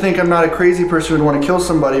would like to think I'm not a crazy person who would want to kill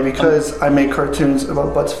somebody because I make cartoons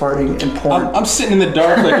about butts farting and porn. I'm sitting in the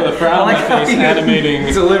dark like with a frown on my face,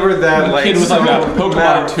 animating. Delivered that a like kid with like a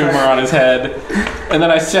Pokemon tumor on his head, and then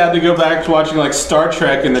I sadly go back to watching like Star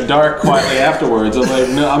Trek in the dark quietly afterwards. I'm like,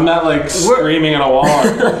 no, I'm not like screaming at a wall.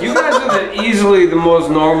 You guys are easily the most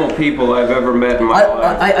normal people I've ever met in my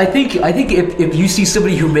life. I think if you see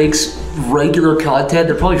somebody who makes regular content,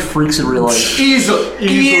 they're probably freaks in real life.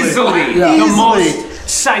 Easily. The most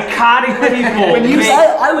psychotic people.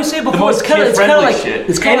 I would say before, it's kind of like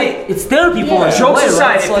it's therapy for us. Jokes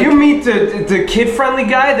aside, if you meet the kid-friendly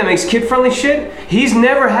guy that makes kid-friendly shit, he's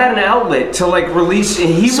never had an outlet to like release, and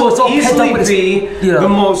he will easily be the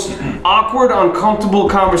most awkward, uncomfortable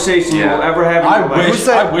conversation you will ever have in your life.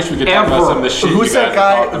 I wish we could talk about some of the shit. Who's that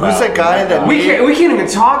guy? Who's that guy that we can't even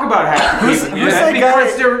talk about half the people. Who's that guy?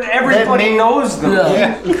 Because everybody knows them.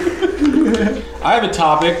 I have a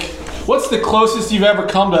topic. What's the closest you've ever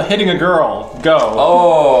come to hitting a girl? Go.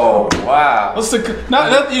 Oh, wow. What's the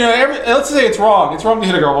let's say it's wrong. It's wrong to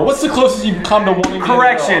hit a girl. But what's the closest you've come to wanting to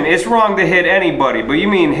Correction, hit a girl? it's wrong to hit anybody, but you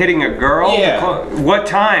mean hitting a girl? Yeah. What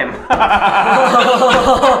time? Am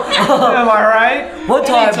I right? One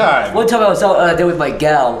time I was out there with my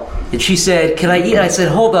gal, and she said, "Can I eat?" And I said,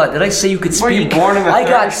 "Hold on, did I say you could speak?" Were you born in the I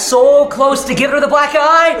got so close to giving her the black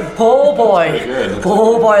eye. Oh boy,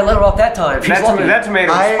 I let her off that time. That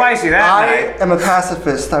tomato was spicy that night. I am a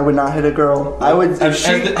pacifist. I would not hit a girl. I would. Has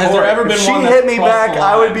there ever been one hit me back,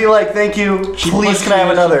 I would be like, "Thank you. Please, can I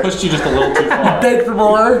have another?" She pushed you just a little too far. Beg for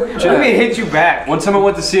more. She didn't even hit you back. One time I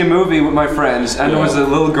went to see a movie with my friends, and there was a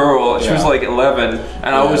little girl. She was like 11,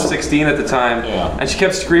 and I was 16 at the time. Yeah. And she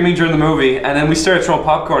kept screaming during the movie, and then we started throwing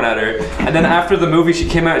popcorn at her. And then after the movie, she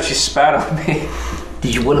came out and she spat on me.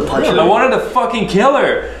 Did you want to punch her? I wanted to fucking kill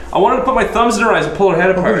her. I wanted to put my thumbs in her eyes and pull her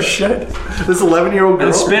head apart. Oh shit! This 11-year-old girl.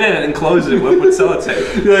 And spin it and close it with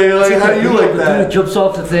sellotape. Yeah, you're like, how do you like The dude who jumps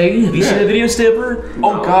off the thing. Have you seen the video, Stamper?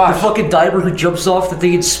 Oh god. The fucking diver who jumps off the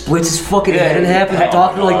thing and splits his fucking head in half, and the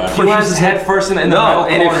doctor like He has his head first in the middle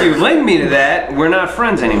and corner. if you link me to that, we're not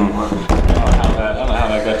friends anymore. I don't know how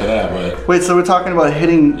that got to that, but Wait, so we're talking about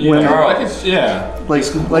hitting women?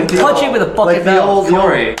 Like touching with a fucking the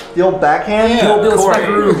old backhand.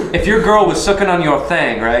 If your girl was sucking on your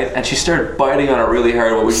thing, right, and she started biting on it really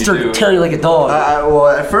hard, what would you do? Started tearing you like a dog. Well,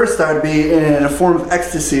 at first I would be in a form of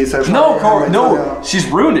ecstasy. So No, she's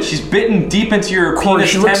ruined it. She's bitten deep into your penis.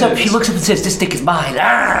 She looks up and says, "This dick is mine."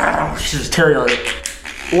 She's just tearing on it.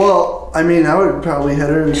 Well, I mean, I would probably hit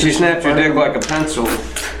her. She snapped your dick like a pencil.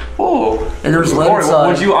 Oh. And there's lead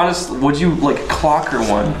inside. Would you like clock her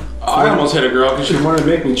one? I almost hit a girl because she wanted to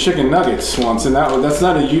make me chicken nuggets once, and that's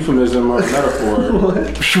not a euphemism or a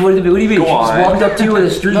metaphor. She wanted to be. What do you mean? She just walked up to you in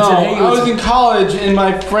the street and said, "Hey, I was in college, and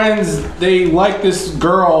my friends they like this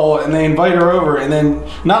girl, and they invite her over, and then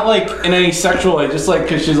not like in any sexual way, just like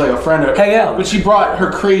because she's like a friend. Hang out. But she brought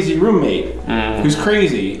her crazy roommate, who's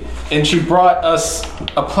crazy, and she brought us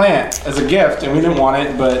a plant as a gift, and we didn't want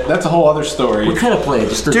it, but that's a whole other story. What kind of plant?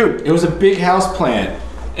 Dude, it was a big house plant.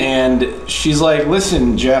 And she's like,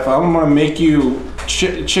 "Listen, Jeff, I'm gonna make you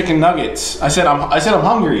chicken nuggets." I said, "I'm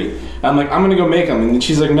hungry." And I'm like, "I'm gonna go make them." And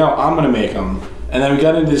she's like, "No, I'm gonna make them." And then we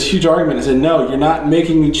got into this huge argument. I said, "No, you're not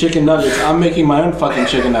making me chicken nuggets. I'm making my own fucking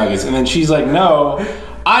chicken nuggets." And then she's like, "No,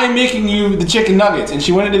 I'm making you the chicken nuggets." And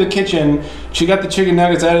she went into the kitchen. She got the chicken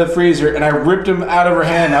nuggets out of the freezer, and I ripped them out of her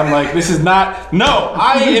hand. I'm like, "This is not. No,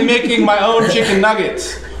 I am making my own chicken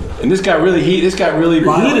nuggets." And this got really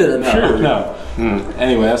violent. I'm sure. No.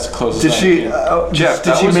 Anyway, that's the closest. Did she, Jeff?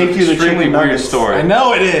 Did she make you the chicken nuggets? Story. I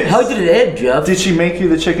know it is. How did it end, Jeff? Did she make you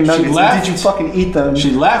the chicken nuggets? She left. Did you fucking eat them? She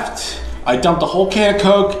left. I dumped a whole can of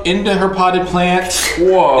Coke into her potted plant.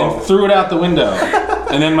 Whoa. And threw it out the window.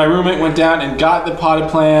 And then my roommate went down and got the potted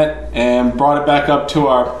plant and brought it back up to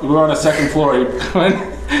we were on a second floor. He went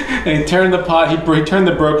and he turned the pot. He turned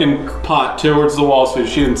the broken pot towards the wall so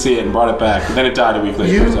she didn't see it and brought it back. And then it died a week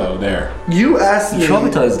later. So there. You asked me.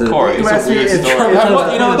 Traumatized her. Corey, You asked me if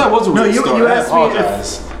that was a weird story. you I asked me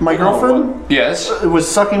apologize. if my girlfriend Yes. was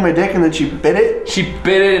sucking my dick and then she bit it. She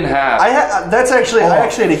bit it in half. I actually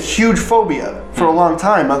had a huge phobia for a long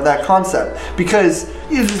time of that concept because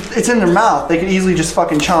it's in their mouth. They could easily just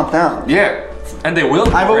fucking chomp down. Yeah. And they will.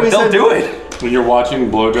 I've always They'll said, do it. When you're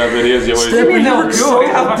watching blowjob videos, you always. Stamper, you were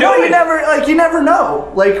No, you never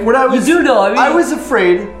know. Like when I was, You do know, I mean- I was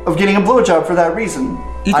afraid of getting a blowjob for that reason.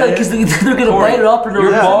 because they're gonna bite it up and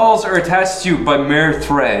Your Yeah. balls are attached to you by mere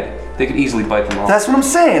thread. They could easily bite them off. That's what I'm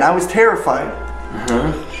saying. I was terrified.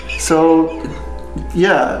 So,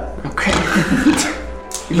 yeah. Okay.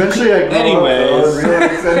 Eventually, I grew Anyways. up, though, and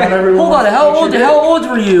realized that not everyone Hold on, wants how to old shoot how old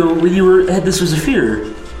were you when you were had this was a fear?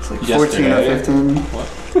 It's like 14 or Yesterday.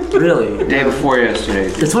 15. Really? Day before yesterday.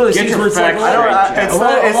 It's one of those Get things your where it's like, facts I don't. straight,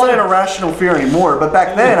 It's Jeff. not an irrational fear anymore. But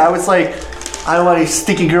back then, I was like, I don't want any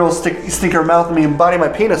stinky girl stick her mouth in me and bite my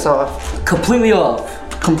penis off. completely off.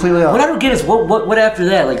 Completely off. What I don't get is what after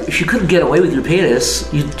that? Like, if she couldn't get away with your penis,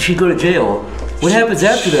 she'd go to jail. What happens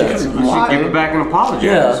after that? You should give it back and apologize.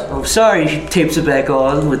 Yeah, I'm sorry. She tapes it back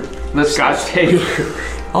on with The Scotch tape.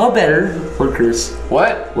 all better. What, Chris?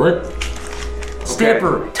 What? What?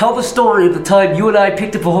 Stamper, tell the story of the time you and I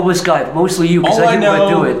picked up a homeless guy, but mostly you, because All I I didn't want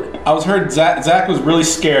to do know, it. I was heard Zach was really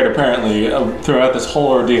scared apparently throughout this whole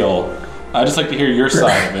ordeal. I'd just like to hear your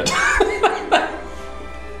side of it.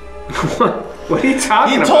 What are you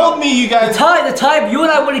talking He about? told me you guys. The time you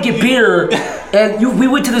and I went to get beer, and we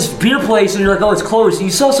went to this beer place, and you're like, oh, it's closed. And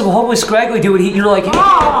you saw some homeless scraggly dude, and you're like, Oh,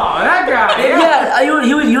 that guy. yeah,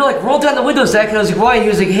 you're like, roll down the window, Zach, and I was like, why? He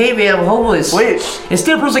was like, hey, man, I'm homeless. Wait. And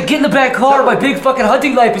Stamper was like, get in the back car, my big fucking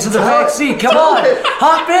hunting knife is in the back seat. Come on,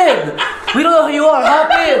 hop in. We don't know who you are,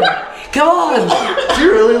 hop in. Come on. Do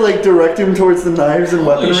you really like direct him towards the knives and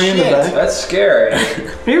weaponry in the back? That's scary.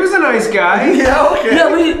 He was a nice guy. Yeah. Okay. Yeah,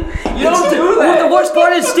 You don't do that. The worst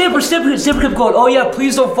part is Stamper kept going, oh yeah,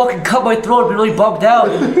 please don't fucking cut my throat, I'd be really bummed out.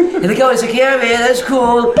 And the guy was like, yeah man, that's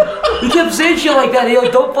cool. He kept saying shit like that, he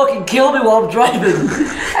like, don't fucking kill me while I'm driving.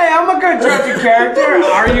 Hey, I'm a good judge of character.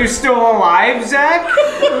 Are you still alive, Zach?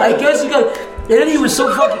 I guess you got, and then he was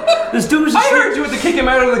so fucking, this dude was I heard you had to kick him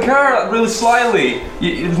out of the car really slyly.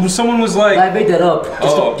 Someone was like, I made that up,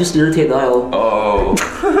 just to irritate Niall.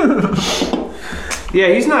 oh. Yeah,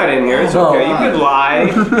 he's not in here. It's okay. You could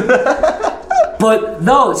lie. But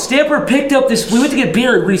no, Stamper picked up this. We went to get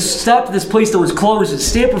beer, and we stopped at this place that was closed. And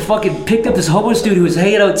Stamper fucking picked up this homeless dude who was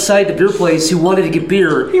hanging outside the beer place who wanted to get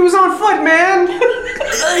beer. He was on foot, man.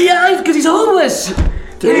 Yeah, because he's homeless.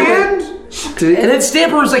 And And then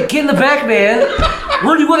Stamper was like, "Get in the back, man.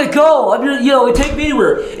 Where do you want to go? I'm gonna, take me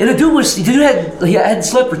anywhere." And the dude hadn't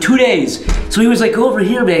slept for 2 days, so he was like, "Go over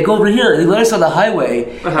here, man. Go over here." And he let us on the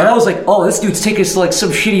highway, and I was like, "Oh, this dude's taking us to like some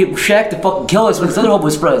shitty shack to fucking kill us with his other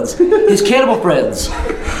homeless friends, his cannibal friends."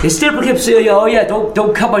 And Stamper kept saying, "Oh yeah,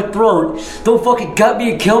 don't cut my throat. Don't fucking gut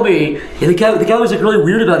me and kill me." And the guy was like really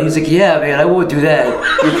weird about it. He was like, "Yeah, man, I won't do that."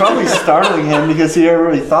 You're probably startling him because he never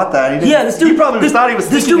really thought that. Yeah, He probably thought he was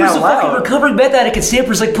this thinking dude was out a fucking loud. recovering meth addict, and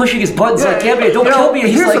Stamper's like pushing his buttons like, "Yeah, man, don't kill me." And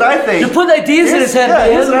he's here's like, what I think. "You're putting ideas in his head,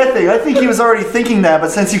 man." Here's what I think. I think he was already thinking that, but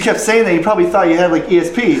since you kept saying that, he probably thought you had like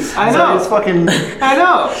ESPs. I So know. it's fucking. I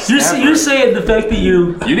know. You're saying the fact that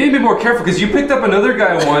you You need to be more careful because you picked up another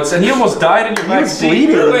guy once and he almost died in your back was seat.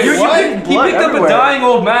 bleeding. Wait, You- what? you- He blood picked up a everywhere. dying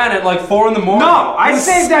old man at like 4 in the morning. No, I He was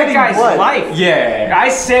saved that spitting guy's blood. life. Yeah. I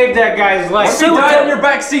saved that guy's life. If he died in your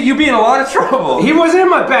back seat, you'd be in a lot of trouble. He wasn't in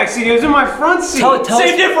my back seat. He was in my front seat. tell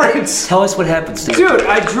Same us, difference. tell us what happened, Steve. Dude,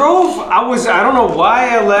 I don't know why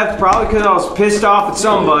I left, probably because I was pissed off at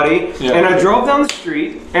somebody, Yeah. and I drove down the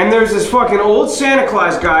street, and there's this fucking old Santa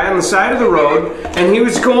Claus guy on the side of the road, and he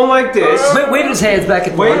was going like this, Waving his hands back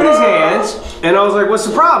and forth. waving his hands, and I was like, what's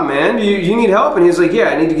the problem, man? You need help? And he's like, yeah,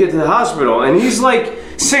 I need to get to the hospital. And he's like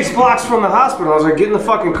 6 blocks from the hospital. I was like, get in the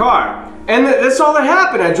fucking car. And that's all that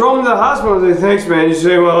happened. I drove him to the hospital. I was like, thanks, man. You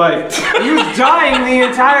saved my life. He was dying the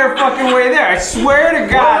entire fucking way there. I swear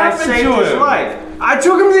to God, I happened saved to his him? life. I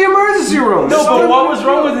took him to the emergency room. No, but what was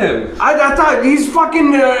wrong with him? I thought he's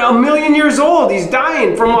fucking a million years old. He's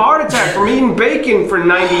dying from a heart attack from eating bacon for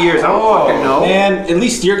 90 years. I don't fucking know. And at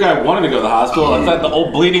least your guy wanted to go to the hospital. I thought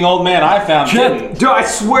the bleeding old man I found didn't. Dude, I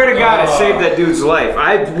swear to God, I saved that dude's life.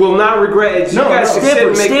 I will not regret it. You guys can sit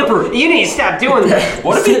and make. Stamper. You need to stop doing that.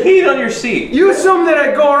 What if he peed on your seat? You assume that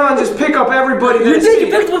I go around and just pick up everybody that I You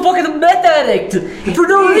see. picked up a fucking meth addict for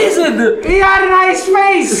no reason. He had a nice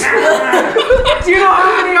face. Do you know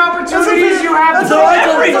how many opportunities you have to That's all I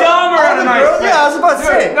told every you. Dahmer had a nice face? Yeah, I was about to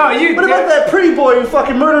say. No, you. What about that pretty boy who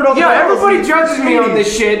fucking murdered all the Yeah, girls? everybody judges me on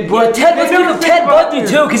this shit, but Ted, they let's never give him think Ted about- Bundy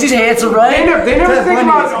too, because he's handsome, They right? never think Ted about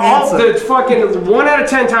Bundy is all handsome. the fucking 1 out of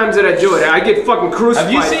 10 times that I do it. I get fucking crucified.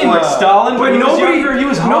 Have you seen for it. Stalin But when he was nobody, younger? He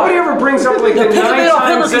was hot. nobody ever brings up like the pick 9 him out of Hitler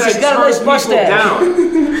times that 'cause I he's got a turned nice people mustache.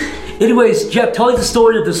 down. Anyways, Jeff, tell me the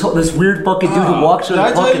story of this weird fucking dude who walks Did around I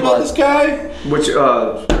the tell you parking about lot. this guy? Which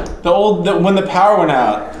When the power went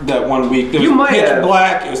out that one week, it You was might pitch have.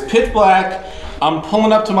 black. It was pitch black. I'm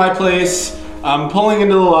pulling up to my place. I'm pulling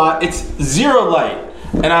into the lot. It's zero light.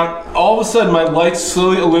 And all of a sudden, my lights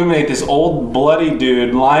slowly illuminate this old bloody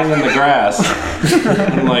dude lying in the grass.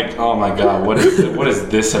 I'm like, oh my god, what is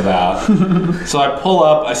this about? So I pull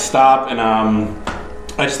up, I stop, and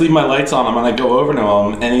I just leave my lights on him, and I go over to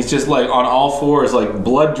him, and he's just like on all fours, like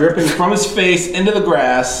blood dripping from his face into the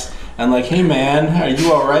grass. And like, hey man, are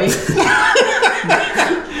you all right?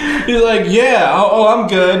 He's like, yeah, oh, I'm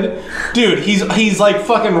good. Dude, he's like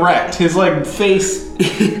fucking wrecked. His like face, What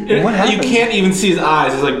happened? you can't even see his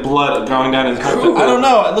eyes. There's like blood going down his whole. I don't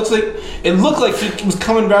know. It looked like he was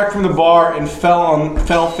coming back from the bar and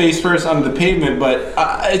fell face first onto the pavement. But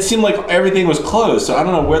it seemed like everything was closed. So I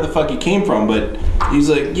don't know where the fuck he came from. But he's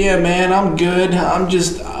like, yeah, man, I'm good. I'm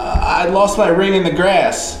just I lost my ring in the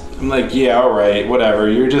grass. I'm like, yeah, all right, whatever.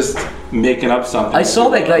 You're just making up something. I saw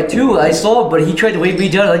that guy too. I saw him, but he tried to wave me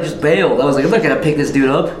down and I just bailed. I was like, I'm not gonna pick this dude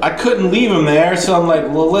up. I couldn't leave him there, so I'm like,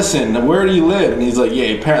 well, listen, where do you live? And he's like, yeah,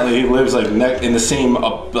 apparently he lives like in the same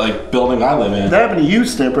like building I live in. That happened to you,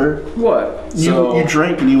 Snipper. What? You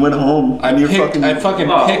drank and you went home. I fucking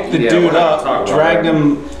picked the dude up, dragged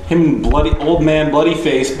him bloody old man, bloody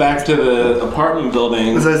face, back to the apartment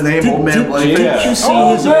building. Was that his name? Old man, bloody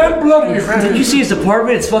face. Did you see his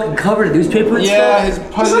apartment? It's fucking covered in newspaper and Yeah, stuff.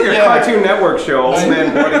 his It's like a Cartoon Network show, Old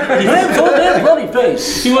Man Bloody. Yeah, old man, bloody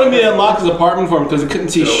face. He wanted me to unlock his apartment for him because he couldn't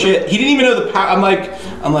see shit. He didn't even know the power. I'm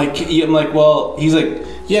like, well, he's like,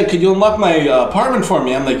 yeah, could you unlock my apartment for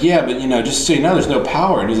me? I'm like, yeah, but just so you know, there's no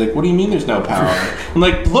power. And he's like, what do you mean there's no power? I'm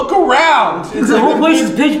like, look around. It's The like whole place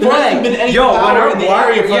is pitch there hasn't black. been any power in the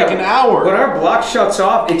area for like an hour. When our block shuts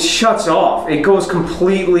off, it shuts off. It goes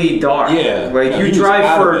completely dark. Yeah. Like Yeah, you he was drive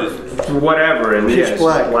out for of whatever, and Pitch it's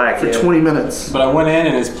black for 20 minutes. But I went in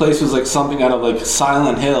and his place was like something out of like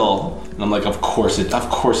Silent Hill. And I'm like, of course it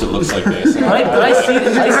looks like this. But I see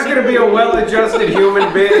He's not gonna be a well-adjusted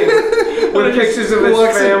human being with pictures of his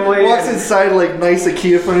family. Walks inside like nice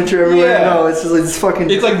IKEA furniture everywhere. Yeah. No, it's just it's fucking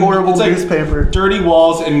It's like horrible it's like newspaper. dirty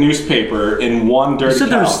walls and newspaper in one dirty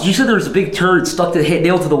couch. You said there was a big turd stuck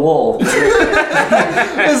nailed to the wall.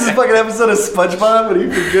 This is a fucking episode of SpongeBob, but he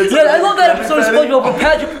forgets. Yeah, I love that episode of SpongeBob where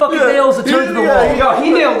Patrick fucking nails the turd to the wall. Yo,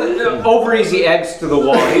 he nailed over easy eggs to the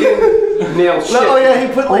wall. He didn't nail shit. Oh yeah,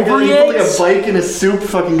 he put like Over a eggs? bike in a soup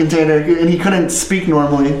fucking container, and he couldn't speak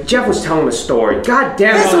normally. Jeff was telling a story. God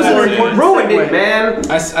damn it, This was an you important ruined segue. it,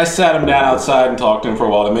 man. I sat him down outside and talked to him for a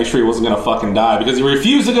while to make sure he wasn't gonna fucking die because he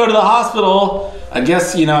refused to go to the hospital. I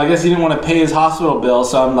guess he didn't want to pay his hospital bill,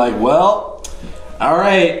 so I'm like, well, all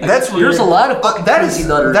right. There's a lot of fucking crazy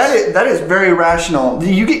nutters. That is very rational.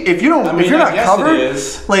 If you're not guess covered, it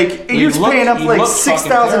is. like He you're looked- paying up he like looked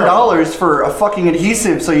 $6,000 for a fucking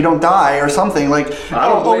adhesive so you don't die or something. Like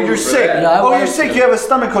blame you're you for sick. that. Yeah, You're sick. You have a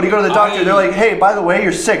stomach cold. You go to the doctor. They're like, hey, by the way,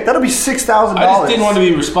 you're sick. That'll be $6,000. I just didn't want to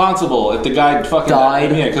be responsible if the guy fucking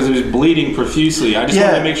Died. Yeah, because he was bleeding profusely. I just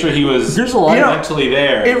wanted to make sure he was There's a lot of mentally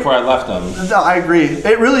there before I left him. No, I agree.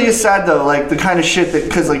 It really is sad though, like the kind of shit that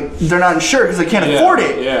because like they're not insured because they can't afford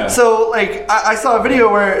it. Yeah. So like I saw a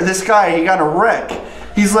video where this guy he got in a wreck.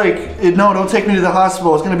 He's like, no, don't take me to the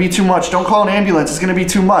hospital. It's gonna be too much. Don't call an ambulance. It's gonna be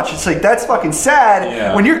too much. It's like that's fucking sad.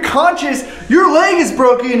 Yeah. When you're conscious, your leg is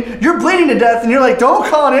broken, you're bleeding to death, and you're like, don't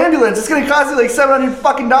call an ambulance. It's gonna cost you like $700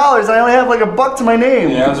 fucking dollars. I only have like $1 to my name.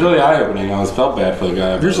 Yeah, it was really eye-opening. I felt bad for the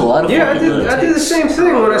guy. There's a lot of Yeah, fucking I did the same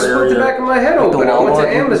thing when I split the back of my head open. I went to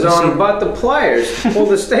Amazon and bought the pliers, pulled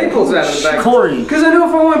the staples out of the back. Corey. Because I knew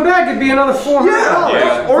if I went back, it'd be another $400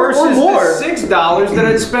 Yeah. Or versus more. the $6 that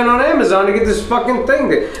I'd spent on Amazon to get this fucking thing.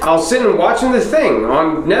 I was sitting and watching the thing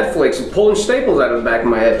on Netflix and pulling staples out of the back of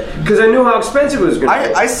my head because I knew how expensive it was going to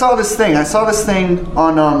be. I saw this thing. I saw this thing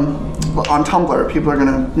on Tumblr. People are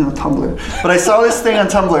gonna Tumblr. But I saw this thing on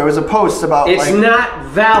Tumblr. It was a post about It's not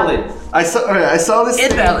valid. I saw this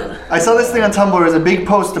Invalid. I saw this thing on Tumblr. It was a big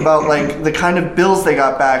post about like the kind of bills they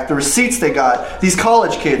got back, the receipts they got. These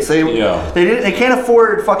college kids, they can't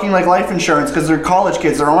afford fucking like life insurance because they're college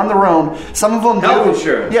kids. They're on their own. Some of them Health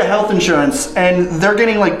insurance. Yeah, health insurance, and they're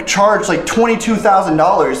getting like charged like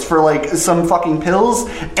 $22,000 for like some fucking pills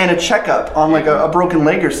and a checkup on like a broken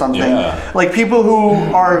leg or something. Yeah. Like people who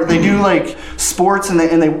they do like sports and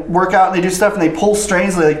they work out and they do stuff and they pull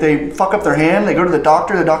strains. They fuck up their hand. They go to the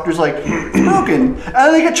doctor. The doctor's like, it's broken, and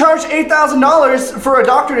then they get charged charge $8,000 for a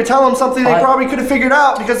doctor to tell them something they probably could have figured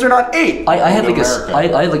out because they're not 8. I had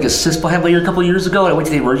like a cyst behind my ear a couple years ago, and I went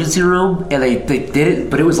to the emergency room, and they did it,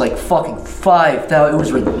 but it was like fucking $5,000. It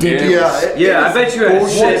was ridiculous. Yeah, I bet you had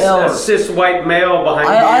a cis white male behind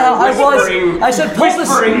you. I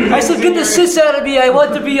said, get the cis out of me. I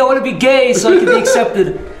want to be gay so I can be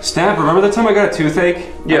accepted. Stamp, remember the time I got a toothache?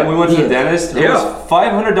 Yeah. We went to the dentist. It was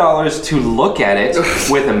 $500 to look at it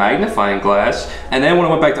with a magnifying glass. And then when I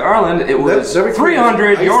went back to Ireland, it was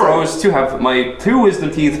 300 euros to have my 2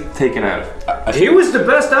 wisdom teeth taken out. He was the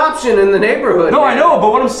best option in the neighborhood. No, man. I know,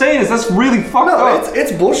 but what I'm saying is that's really fucked up.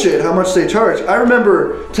 It's bullshit how much they charge. I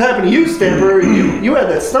remember it happened to you, Stamper. You had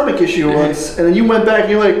that stomach issue once, and then you went back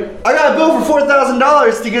and you're like, I got a bill for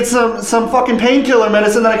 $4,000 to get some fucking painkiller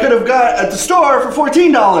medicine that I could have got at the store for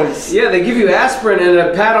 $14. Yeah, they give you aspirin and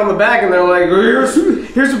a pat on the back, and they're like,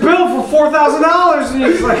 here's a bill for $4,000, and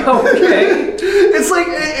you're like, okay. It's like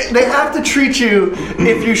they have to treat you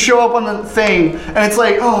if you show up on the thing, and it's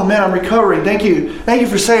like, oh man, I'm recovering. Thank you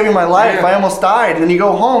for saving my life. Yeah. I almost died. And then you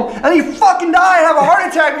go home, and then you fucking die and have a heart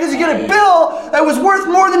attack because you get a bill that was worth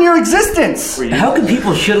more than your existence. How can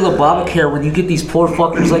people shit on Obamacare when you get these poor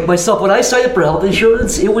fuckers like myself? When I signed up for health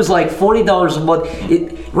insurance, it was like $40 a month.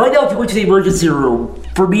 Right now, if you went to the emergency room,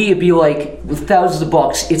 for me, it'd be like with thousands of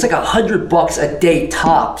bucks. It's like $100 a day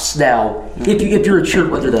tops now. If you're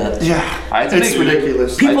insured under that. Yeah, it's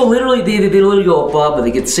ridiculous. People literally they go above and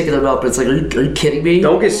they get sick of their mouth. But it's like, are you kidding me?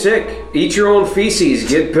 Don't get sick. Eat your own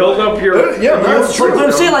feces. Build up your. That's true. But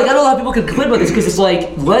I'm saying, like, I don't know how people can complain about this because it's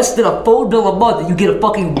like less than a phone bill a month, and you get a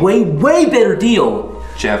fucking way better deal.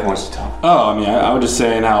 Jeff wants to talk. Oh, I mean, I was just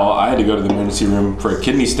saying how I had to go to the emergency room for a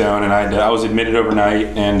kidney stone, and I was admitted overnight,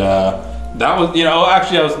 and that was,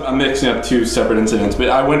 actually I'm mixing up 2 separate incidents, but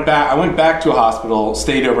I went back to a hospital,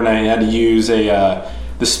 stayed overnight, and had to use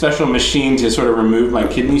the special machine to sort of remove my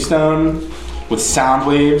kidney stone with sound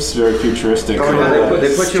waves, very futuristic. Oh yeah,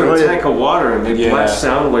 they put you in a tank of water and they blast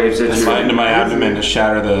sound waves at you into my abdomen to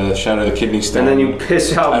shatter the kidney stone. And then you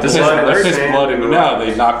piss out blood. I piss blood into No,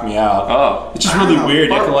 they knocked me out. Oh, it's just really weird.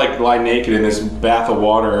 You have to like lie naked in this bath of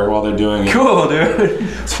water while they're doing it. Cool, dude.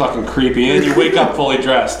 It's fucking creepy. And you wake up fully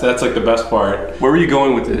dressed. That's like the best part. Where were you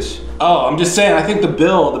going with this? Oh, I'm just saying. I think the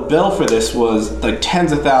bill for this was like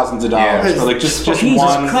tens of thousands of dollars for like just Jesus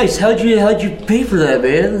one. Christ, how'd you pay for that,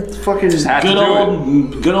 man? It's fucking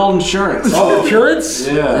good old insurance. Oh, insurance?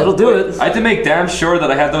 Yeah, that'll do it. I had to make damn sure that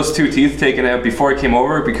I had those 2 teeth taken out before I came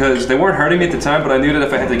over because they weren't hurting me at the time, but I knew that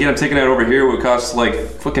if I had to get them taken out over here, it would cost like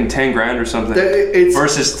fucking 10 grand or something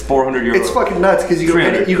versus 400 euros. It's fucking nuts because you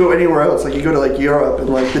go anywhere else, like you go to like Europe, and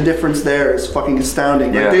like the difference there is fucking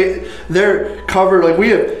astounding. Like they're covered. Like we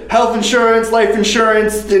have health insurance, life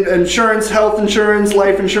insurance, health insurance,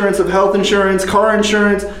 life insurance of health insurance, car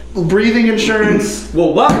insurance, breathing insurance.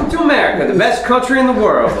 Well, welcome to America, the best country in the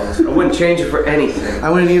world. I wouldn't change it for anything. I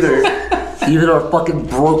wouldn't either. Even our fucking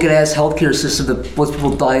broken-ass healthcare system that lets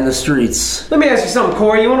people die in the streets. Let me ask you something,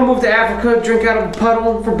 Corey. You want to move to Africa, drink out of a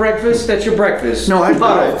puddle for breakfast? That's your breakfast. No, I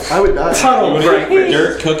would die. Puddle breakfast.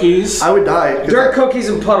 Dirt cookies. I would die. Dirt cookies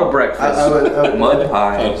and puddle breakfast. I would Mud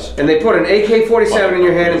pies. And they put an AK-47 in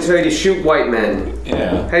your hand and tell you to shoot white men.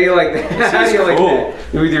 Yeah. How do you like that? How do you like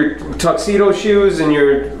that? With your tuxedo shoes and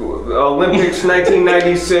your Olympics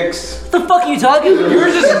 1996. What the fuck are you talking about? You were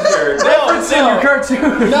just referencing your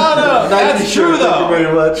cartoon. No, that's true though. Thank you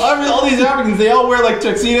very much. I mean, all these Africans, they all wear like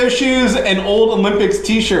tuxedo shoes and old Olympics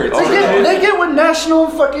t-shirts. They get what National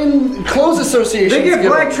fucking Clothes Association. They get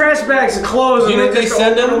black trash bags of clothes. You know and they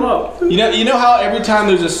send them up. You know how every time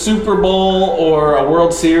there's a Super Bowl or a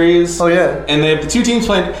World Series, and they have the 2 teams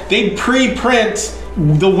playing, they pre-print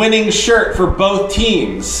the winning shirt for both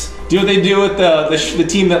teams. Do you know what they do with the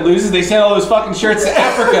team that loses? They send all those fucking shirts to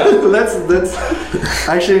Africa. that's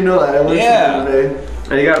I actually didn't know that. I learned something today.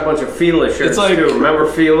 And you got a bunch of Fila shirts like, too. Remember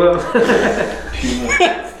Fila?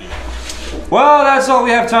 Well, that's all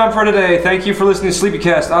we have time for today. Thank you for listening to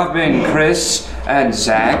SleepyCast. I've been Chris and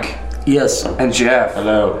Zach. Yes. And Jeff.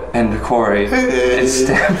 Hello. And Corey. And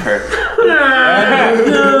Stamper.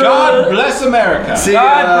 God bless America.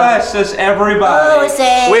 God bless us, everybody.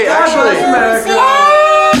 Wait, actually.